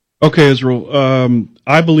okay, Israel.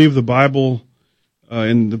 I believe the Bible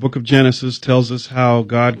in the book of Genesis tells us how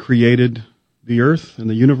God created the earth and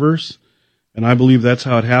the universe, and I believe that's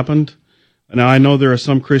how it happened. Now, I know there are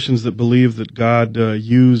some Christians that believe that God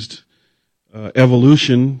used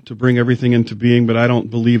evolution to bring everything into being, but I don't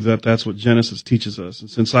believe that that's what Genesis teaches us. And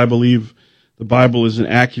since I believe the Bible is an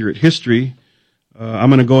accurate history, I'm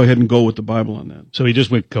going to go ahead and go with the Bible on that. So he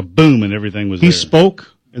just went kaboom and everything was there. He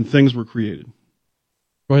spoke and things were created.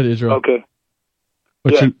 Go ahead, Israel. Okay.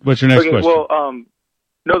 What's your next question? Well,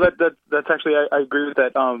 no, that's actually I agree with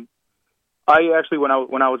that. I actually when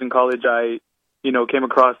I was in college, I came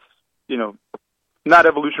across not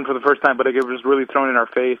evolution for the first time, but it was really thrown in our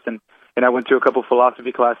face, and I went to a couple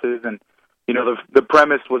philosophy classes, and the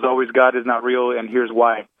premise was always God is not real, and here's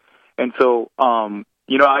why. And so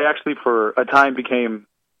I actually for a time became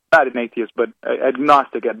not an atheist, but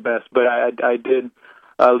agnostic at best. But I did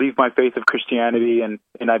leave my faith of Christianity, and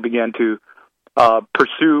I began to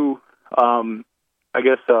pursue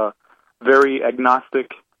very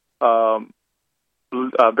agnostic,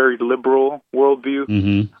 very liberal worldview.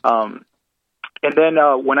 Mm-hmm. And then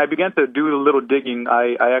when I began to do a little digging,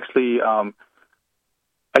 I actually I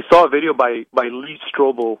saw a video by Lee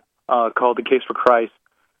Strobel called "The Case for Christ,"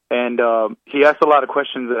 And he asked a lot of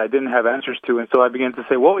questions that I didn't have answers to, and so I began to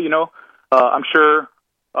say, well, I'm sure,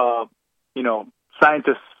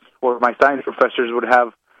 scientists or my science professors would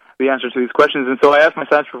have the answers to these questions. And so I asked my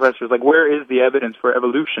science professors, like, where is the evidence for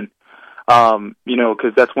evolution?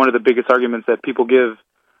 Because that's one of the biggest arguments that people give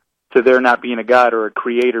to there not being a God or a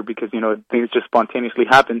creator, because, things just spontaneously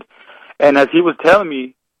happened. And as he was telling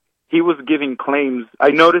me, he was giving claims.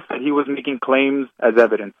 I noticed that he was making claims as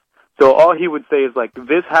evidence. So all he would say is, like,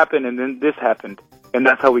 this happened and then this happened, and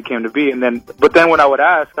that's how we came to be. But then when I would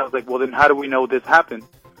ask, I was like, well, then how do we know this happened?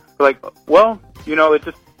 They're like, well, it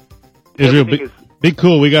just... Israel, be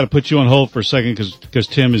cool. We got to put you on hold for a second because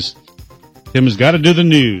Tim has got to do the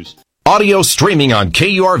news. Audio streaming on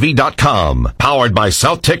KURV.com. Powered by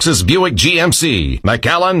South Texas Buick GMC.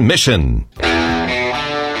 McAllen Mission.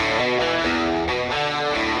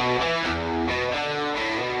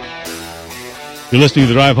 You're listening to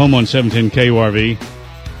The Drive Home on 710 KURV.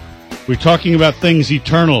 We're talking about things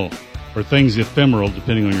eternal or things ephemeral,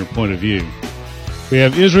 depending on your point of view. We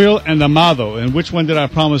have Israel and Amado. And which one did I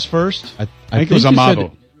promise first? I think it was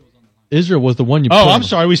Amado. Israel was the one you Oh, I'm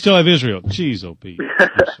sorry. We still have Israel. Jeez, Pete. I'm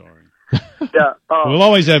sorry. Yeah, we'll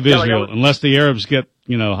always have Israel, unless the Arabs get,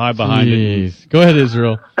 high behind it. Go ahead,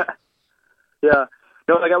 Israel. Yeah.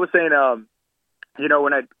 No, like I was saying,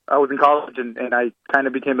 when I was in college and I kind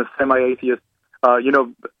of became a semi-atheist, I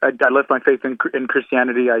left my faith in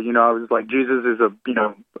Christianity. I was like, Jesus is a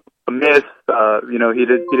myth. He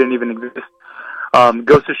didn't even exist.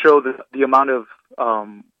 Goes to show the amount of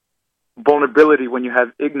vulnerability when you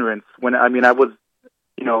have ignorance. I was,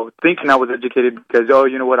 thinking I was educated because,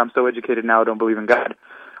 I'm so educated now, I don't believe in God.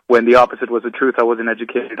 When the opposite was the truth, I wasn't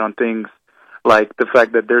educated on things like the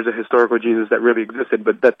fact that there's a historical Jesus that really existed,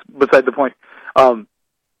 but that's beside the point.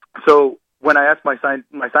 So when I asked my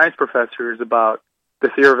science professors about the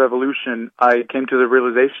theory of evolution, I came to the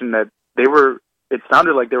realization that it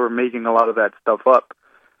sounded like they were making a lot of that stuff up.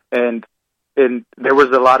 And there was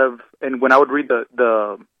a lot of, and when I would read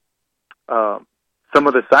some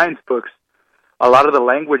of the science books, a lot of the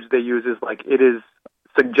language they use is like, it is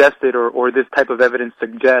suggested, or this type of evidence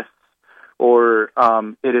suggests, or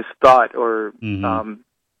it is thought, or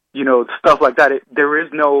stuff like that. There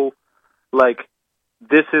is no, like,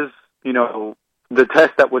 this is, the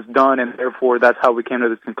test that was done, and therefore that's how we came to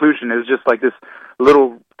this conclusion. It was just like this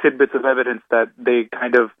little tidbits of evidence that they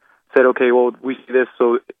kind of said, okay, well, we see this,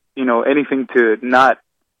 so, anything to not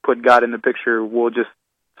put God in the picture, we'll just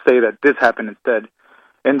say that this happened instead.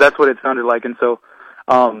 And that's what it sounded like. And so,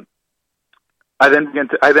 I then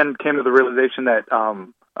came to the realization that,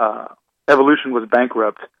 evolution was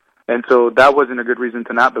bankrupt. And so that wasn't a good reason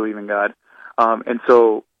to not believe in God. And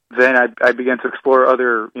so then I began to explore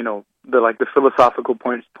other, the philosophical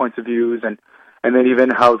points of views, and then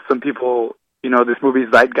even how some people, this movie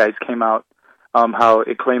Zeitgeist came out, how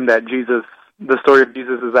it claimed that the story of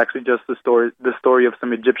Jesus is actually just the story of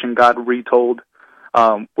some Egyptian god retold,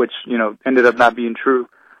 which, ended up not being true.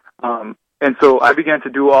 And so I began to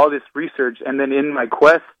do all this research, and then in my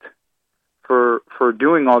quest for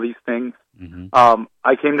doing all these things,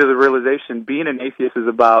 I came to the realization being an atheist is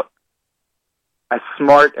about as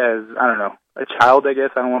smart as, I don't know, a child, I guess.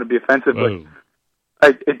 I don't want to be offensive,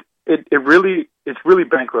 but it's really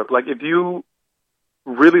bankrupt. Like, if you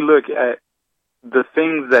really look at the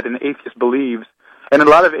things that an atheist believes, and a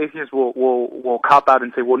lot of atheists will cop out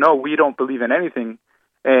and say, well, no, we don't believe in anything,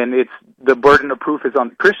 and it's the burden of proof is on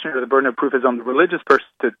the Christian, or the burden of proof is on the religious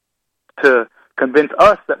person to convince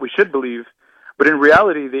us that we should believe. But in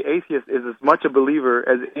reality, the atheist is as much a believer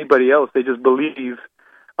as anybody else. They just believe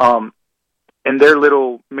in their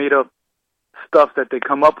little made-up stuff that they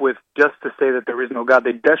come up with just to say that there is no God.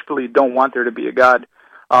 They desperately don't want there to be a God,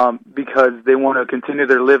 because they want to continue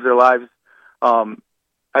to live their lives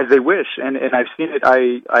as they wish. And I've seen it.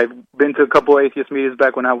 I've been to a couple of atheist meetings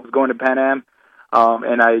back when I was going to Pan Am,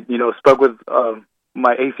 and I spoke with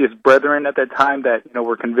my atheist brethren at that time that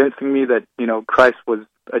were convincing me that Christ was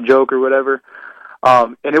a joke or whatever,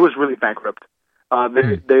 and it was really bankrupt.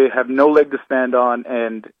 They have no leg to stand on,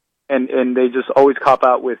 and they just always cop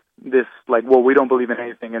out with this, like, well, we don't believe in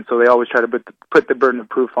anything, and so they always try to put the burden of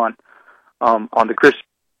proof on the Christian.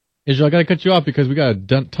 Israel, I got to cut you off because we got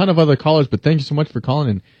a ton of other callers, but thank you so much for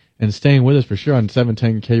calling and staying with us for sure on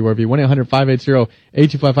 710 KURV,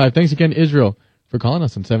 1-800-580-8255. Thanks again, Israel, for calling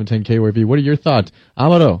us on 710 KURV. What are your thoughts?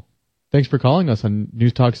 Amado, thanks for calling us on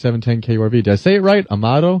News Talk 710 KURV. Did I say it right?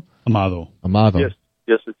 Amado? Amado.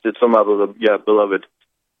 Yes, it's Amado, beloved.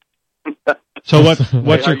 So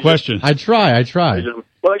what's your question? I try.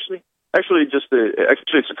 Well, actually,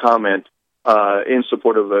 it's a comment in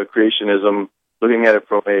support of creationism, looking at it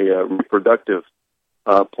from a reproductive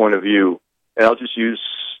point of view. And I'll use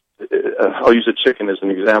a chicken as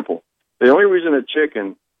an example. The only reason a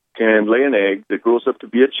chicken can lay an egg that grows up to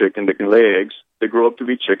be a chicken that can lay eggs, that grow up to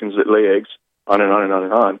be chickens that lay eggs, on and on and on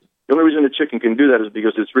and on. The only reason a chicken can do that is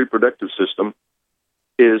because its reproductive system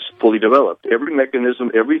is fully developed. Every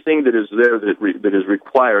mechanism, everything that is there that is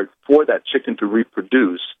required for that chicken to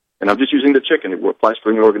reproduce, and I'm just using the chicken, it applies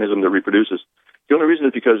for any organism that reproduces. The only reason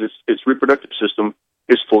is because its reproductive system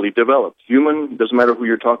is fully developed. Human, doesn't matter who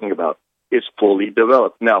you're talking about, it's fully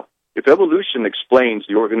developed. Now, if evolution explains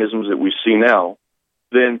the organisms that we see now,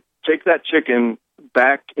 then take that chicken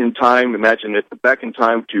back in time, imagine it back in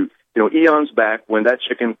time to, eons back when that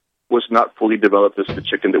chicken was not fully developed as the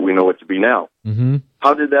chicken that we know it to be now. Mm-hmm.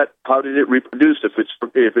 How did it reproduce if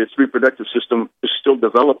its reproductive system is still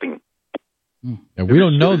developing? And we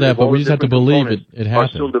don't know that, but we just have to believe it happened. Are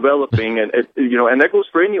still developing, and and that goes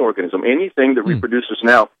for any organism. Anything that reproduces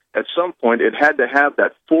now, at some point, it had to have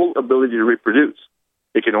that full ability to reproduce.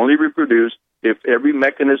 It can only reproduce if every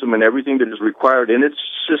mechanism and everything that is required in its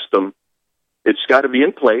system, it's got to be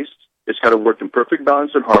in place. It's got to work in perfect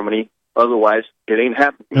balance and harmony. Otherwise, it ain't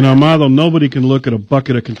happening. And Armando, nobody can look at a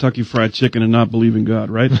bucket of Kentucky Fried Chicken and not believe in God,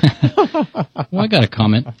 right? Well, I got a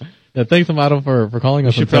comment. Yeah, thanks, Armando, for calling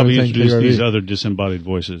us. You should probably introduce these other disembodied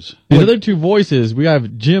voices. These other two voices, we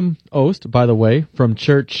have Jim Ost, by the way, from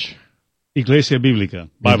Church Iglesia Biblica.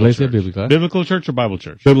 Bible Iglesia church. Biblica. Biblical church or Bible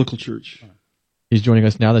church? Biblical church. He's joining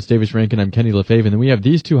us now. That's Davis Rankin. I'm Kenny LaFave. And then we have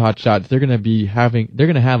these two hotshots. They're going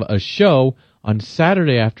to have a show on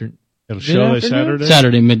Saturday afternoon.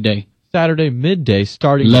 Saturday midday. Saturday midday,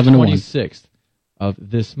 starting the 26th of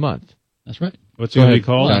this month. That's right. What's it going to be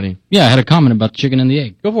called? Johnny. Yeah, I had a comment about the chicken and the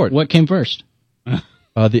egg. Go for it. What came first?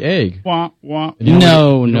 The egg. No.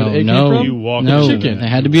 You walk the chicken. There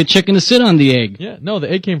had to be a chicken to sit on the egg. Yeah, no,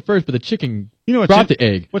 the egg came first, but the chicken brought the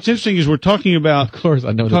egg. What's interesting is we're talking about. Of course,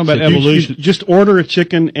 I know. Talking about evolution. You just order a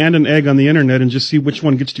chicken and an egg on the internet and just see which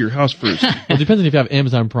one gets to your house first. Well, it depends on if you have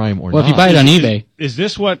Amazon Prime or not. Well, if you buy it on eBay. Is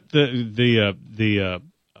this what the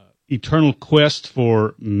eternal quest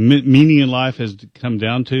for meaning in life has come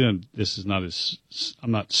down to? And this is not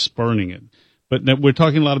I'm not spurning it, but we're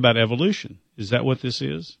talking a lot about evolution. Is that what this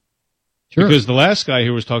is? Sure. Because the last guy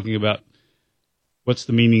here was talking about what's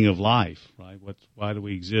the meaning of life, right? Why do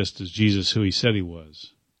we exist? Is Jesus who he said he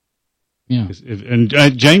was? Yeah.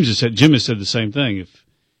 Jim has said the same thing.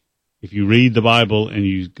 If you read the Bible and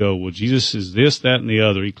you go, well, Jesus is this, that, and the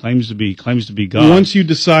other, he claims to be God. Once you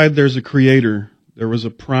decide there's a creator, there was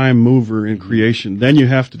a prime mover in creation, then you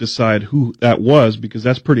have to decide who that was, because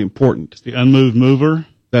that's pretty important. It's the unmoved mover.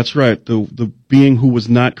 That's right. The being who was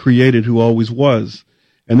not created, who always was.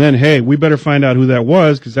 And then, hey, we better find out who that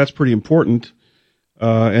was, because that's pretty important.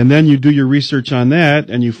 And then you do your research on that,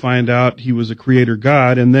 and you find out he was a creator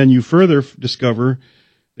God, and then you further discover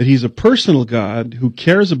that he's a personal God who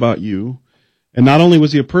cares about you. And not only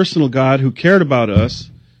was he a personal God who cared about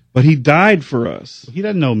us, but he died for us. He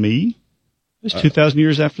doesn't know me. It's 2,000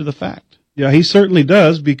 years after the fact. Yeah, he certainly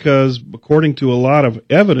does, because according to a lot of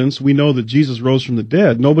evidence, we know that Jesus rose from the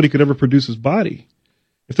dead. Nobody could ever produce his body.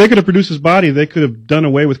 If they could have produced his body, they could have done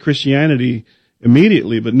away with Christianity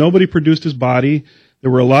immediately, but nobody produced his body. There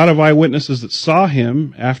were a lot of eyewitnesses that saw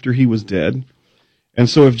him after he was dead. And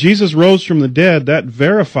so if Jesus rose from the dead, that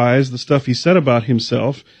verifies the stuff he said about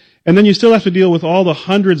himself. And then you still have to deal with all the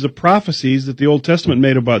hundreds of prophecies that the Old Testament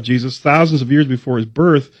made about Jesus thousands of years before his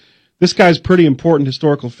birth. This guy's a pretty important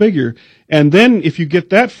historical figure. And then if you get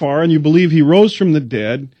that far and you believe he rose from the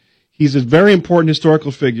dead, he's a very important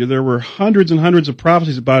historical figure. There were hundreds and hundreds of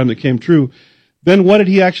prophecies about him that came true. Then what did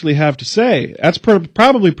he actually have to say? That's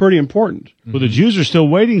probably pretty important. Well, the Jews are still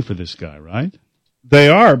waiting for this guy, right? They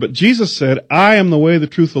are, but Jesus said, I am the way, the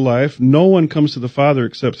truth, the life. No one comes to the Father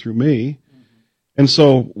except through me. And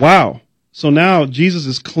so, wow. So now Jesus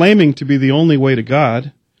is claiming to be the only way to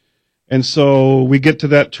God. And so we get to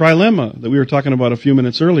that trilemma that we were talking about a few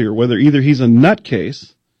minutes earlier, whether either he's a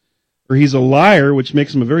nutcase or he's a liar, which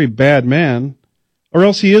makes him a very bad man, or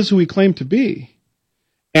else he is who he claimed to be.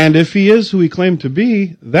 And if he is who he claimed to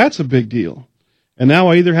be, that's a big deal. And now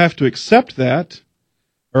I either have to accept that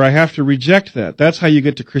or I have to reject that. That's how you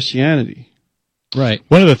get to Christianity. Right.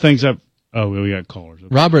 One of the things we got callers.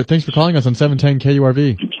 Robert, thanks for calling us on 710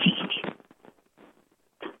 KURV.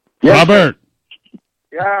 Yes, Robert.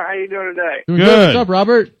 Yeah, how you doing today? Doing good. What's up,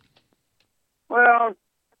 Robert? Well,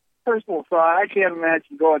 personal thought, I can't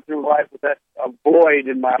imagine going through life with that void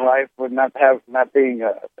in my life with not being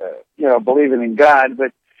believing in God.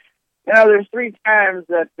 But there's 3 times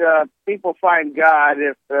that people find God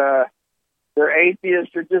if they're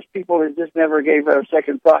atheists or just people that just never gave a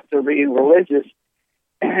second thought to being religious.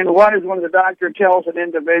 And one is when the doctor tells an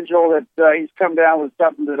individual that he's come down with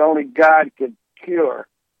something that only God could cure.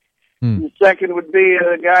 The second would be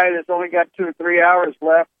a guy that's only got 2 or 3 hours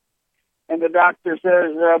left, and the doctor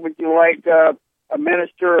says, would you like a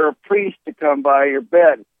minister or a priest to come by your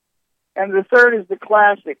bed? And the third is the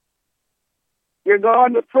classic. You're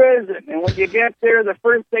going to prison, and when you get there, the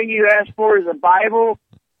first thing you ask for is a Bible,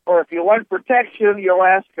 or if you want protection, you'll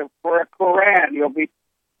ask for a Koran. You'll be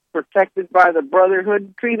protected by the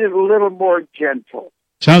Brotherhood, treated a little more gentle.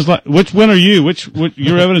 Sounds like, which one are you? Which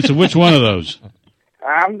your evidence of which one of those?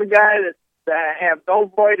 I'm the guy that I have no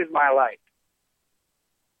void in my life.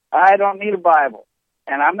 I don't need a Bible.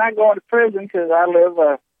 And I'm not going to prison because I live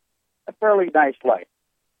a fairly nice life.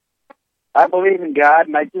 I believe in God,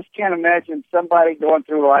 and I just can't imagine somebody going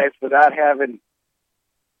through life without having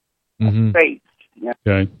faith. Yeah.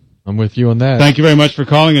 Okay. I'm with you on that. Thank you very much for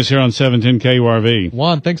calling us here on 710 KURV.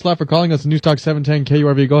 Juan, thanks a lot for calling us on News Talk 710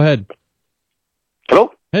 KURV. Go ahead.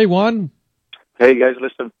 Hello? Hey, Juan. Hey, guys,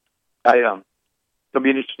 listen. It'll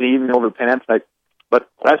be an interesting evening over Pan Am tonight. But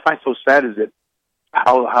what I find so sad is that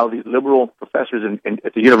how these liberal professors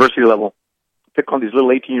at the university level pick on these little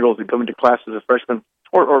 18-year-olds that come into classes as freshmen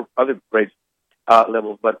or other grades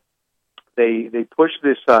levels. But they push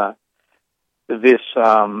this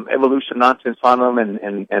evolution nonsense on them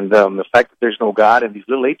and the fact that there's no God, and these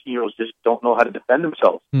little 18-year-olds just don't know how to defend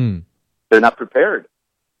themselves. They're not prepared.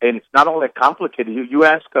 And it's not all that complicated. You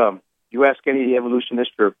ask any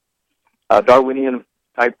evolutionist or Darwinian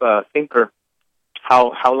type thinker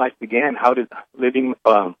how life began, how did living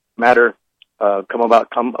matter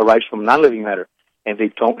arise from non-living matter, and they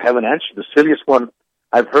don't have an answer. The silliest one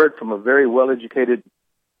I've heard from a very well-educated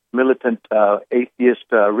militant atheist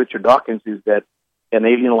Richard Dawkins is that an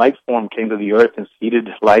alien life form came to the earth and seeded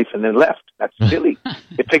life and then left. That's silly.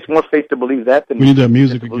 It takes more faith to believe that than we need that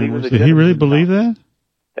music again. Did he really believe that?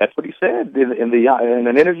 That's what he said in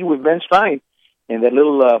an interview with Ben Stein, in that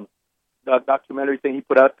little documentary thing he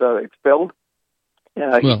put out, Expelled.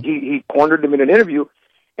 He cornered him in an interview,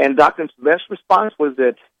 and Dawkins' best response was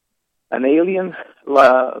that an alien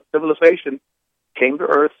civilization came to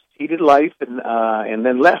Earth, seeded life, and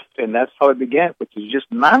then left, and that's how it began, which is just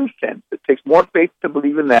nonsense. It takes more faith to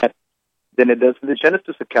believe in that than it does in the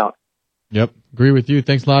Genesis account. Yep, agree with you.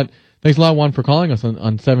 Thanks a lot. Thanks a lot, Juan, for calling us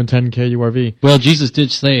on 710 KURV. Well, Jesus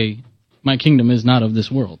did say, "My kingdom is not of this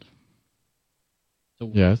world." So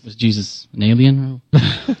yes. Was Jesus an alien?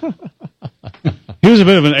 He was a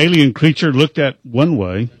bit of an alien creature, looked at one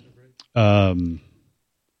way. So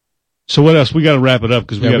what else? We got to wrap it up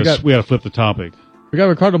because we got to flip the topic. We got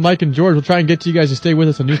Ricardo, Mike, and George. We'll try and get to you guys to stay with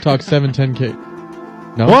us on News Talk 710K.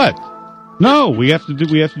 No? What? No, we have to do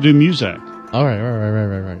Muzak. All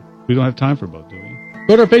right. We don't have time for both, do we?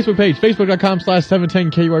 Go to our Facebook page,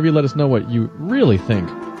 facebook.com/710KURV. Let us know what you really think.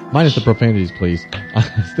 Minus the profanities, please.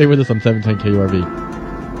 Stay with us on 710 KURV.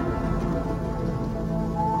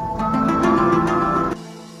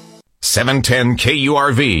 710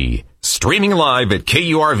 KURV, streaming live at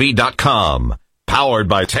KURV.com, powered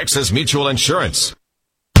by Texas Mutual Insurance.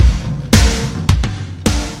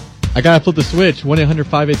 I gotta flip the switch.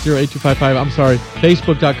 1-800-580-8255. I'm sorry.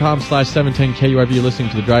 Facebook.com/710KURV. You're listening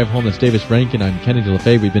to The Drive Home. That's Davis Rankin. I'm Kennedy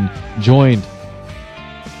LaFave. We've been joined,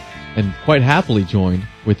 and quite happily joined,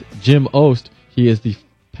 with Jim Ost. He is the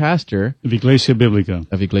pastor of Iglesia Biblica.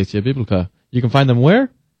 You can find them where?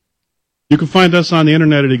 You can find us on the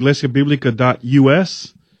internet at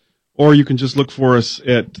iglesiabiblica.us, or you can just look for us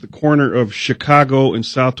at the corner of Chicago and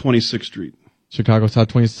South 26th Street. Chicago, South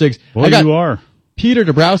 26th. Boy, you are. Peter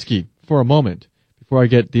Dabrowski for a moment before I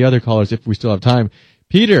get the other callers if we still have time.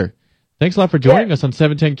 Peter, thanks a lot for joining us on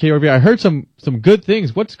 710 KURV. I heard some good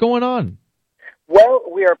things. What's going on? Well,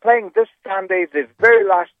 we are playing this Sunday the very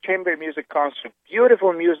last chamber music concert.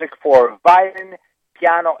 Beautiful music for violin,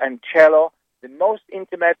 piano, and cello. The most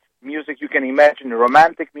intimate music you can imagine.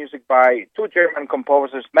 Romantic music by two German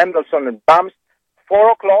composers, Mendelssohn and Brahms.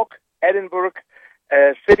 4 o'clock, Edinburgh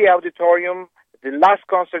City Auditorium. The last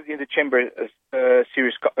concert in the chamber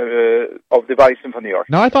series of the Valley Symphony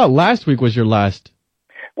Orchestra. Now, I thought last week was your last.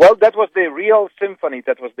 Well, that was the real symphony.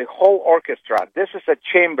 That was the whole orchestra. This is a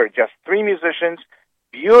chamber, just 3 musicians,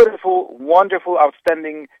 beautiful, wonderful,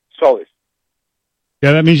 outstanding soloists.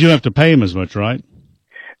 Yeah, that means you don't have to pay them as much, right?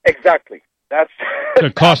 Exactly. That's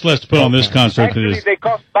it costs less to put on this concert. Actually, they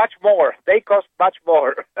cost much more.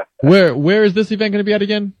 Where is this event going to be at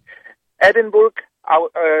again? Edinburgh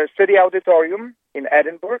City Auditorium in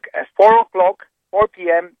Edinburgh at 4 o'clock, 4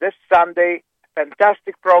 p.m. this Sunday.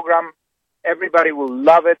 Fantastic program. Everybody will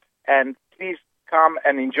love it, and please come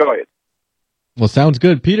and enjoy it. Well, sounds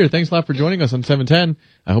good. Peter, thanks a lot for joining us on 710.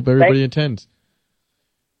 I hope everybody attends.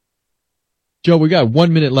 Joe, we got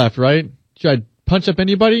 1 minute left, right? Should I punch up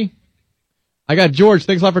anybody? I got George.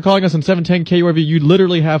 Thanks a lot for calling us on 710 KURV. You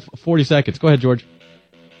literally have 40 seconds. Go ahead, George.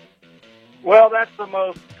 Well, that's the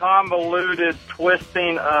most convoluted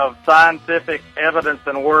twisting of scientific evidence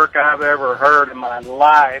and work I've ever heard in my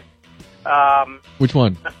life. Which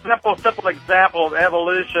one? A simple example of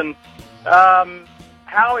evolution.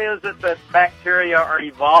 How is it that bacteria are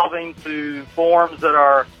evolving to forms that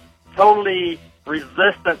are totally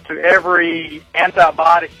resistant to every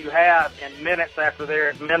antibiotic you have in minutes after they're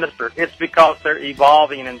administered? It's because they're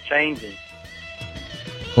evolving and changing.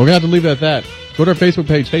 We're going to have to leave it at that. Go to our Facebook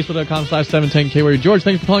page, facebook.com/710KURV. George,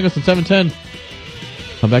 thanks for calling us on 710.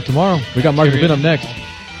 Come back tomorrow. We got Mark Levin up next.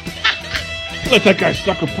 Let that guy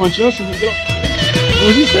sucker punch us and we'll go. What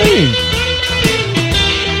was he saying?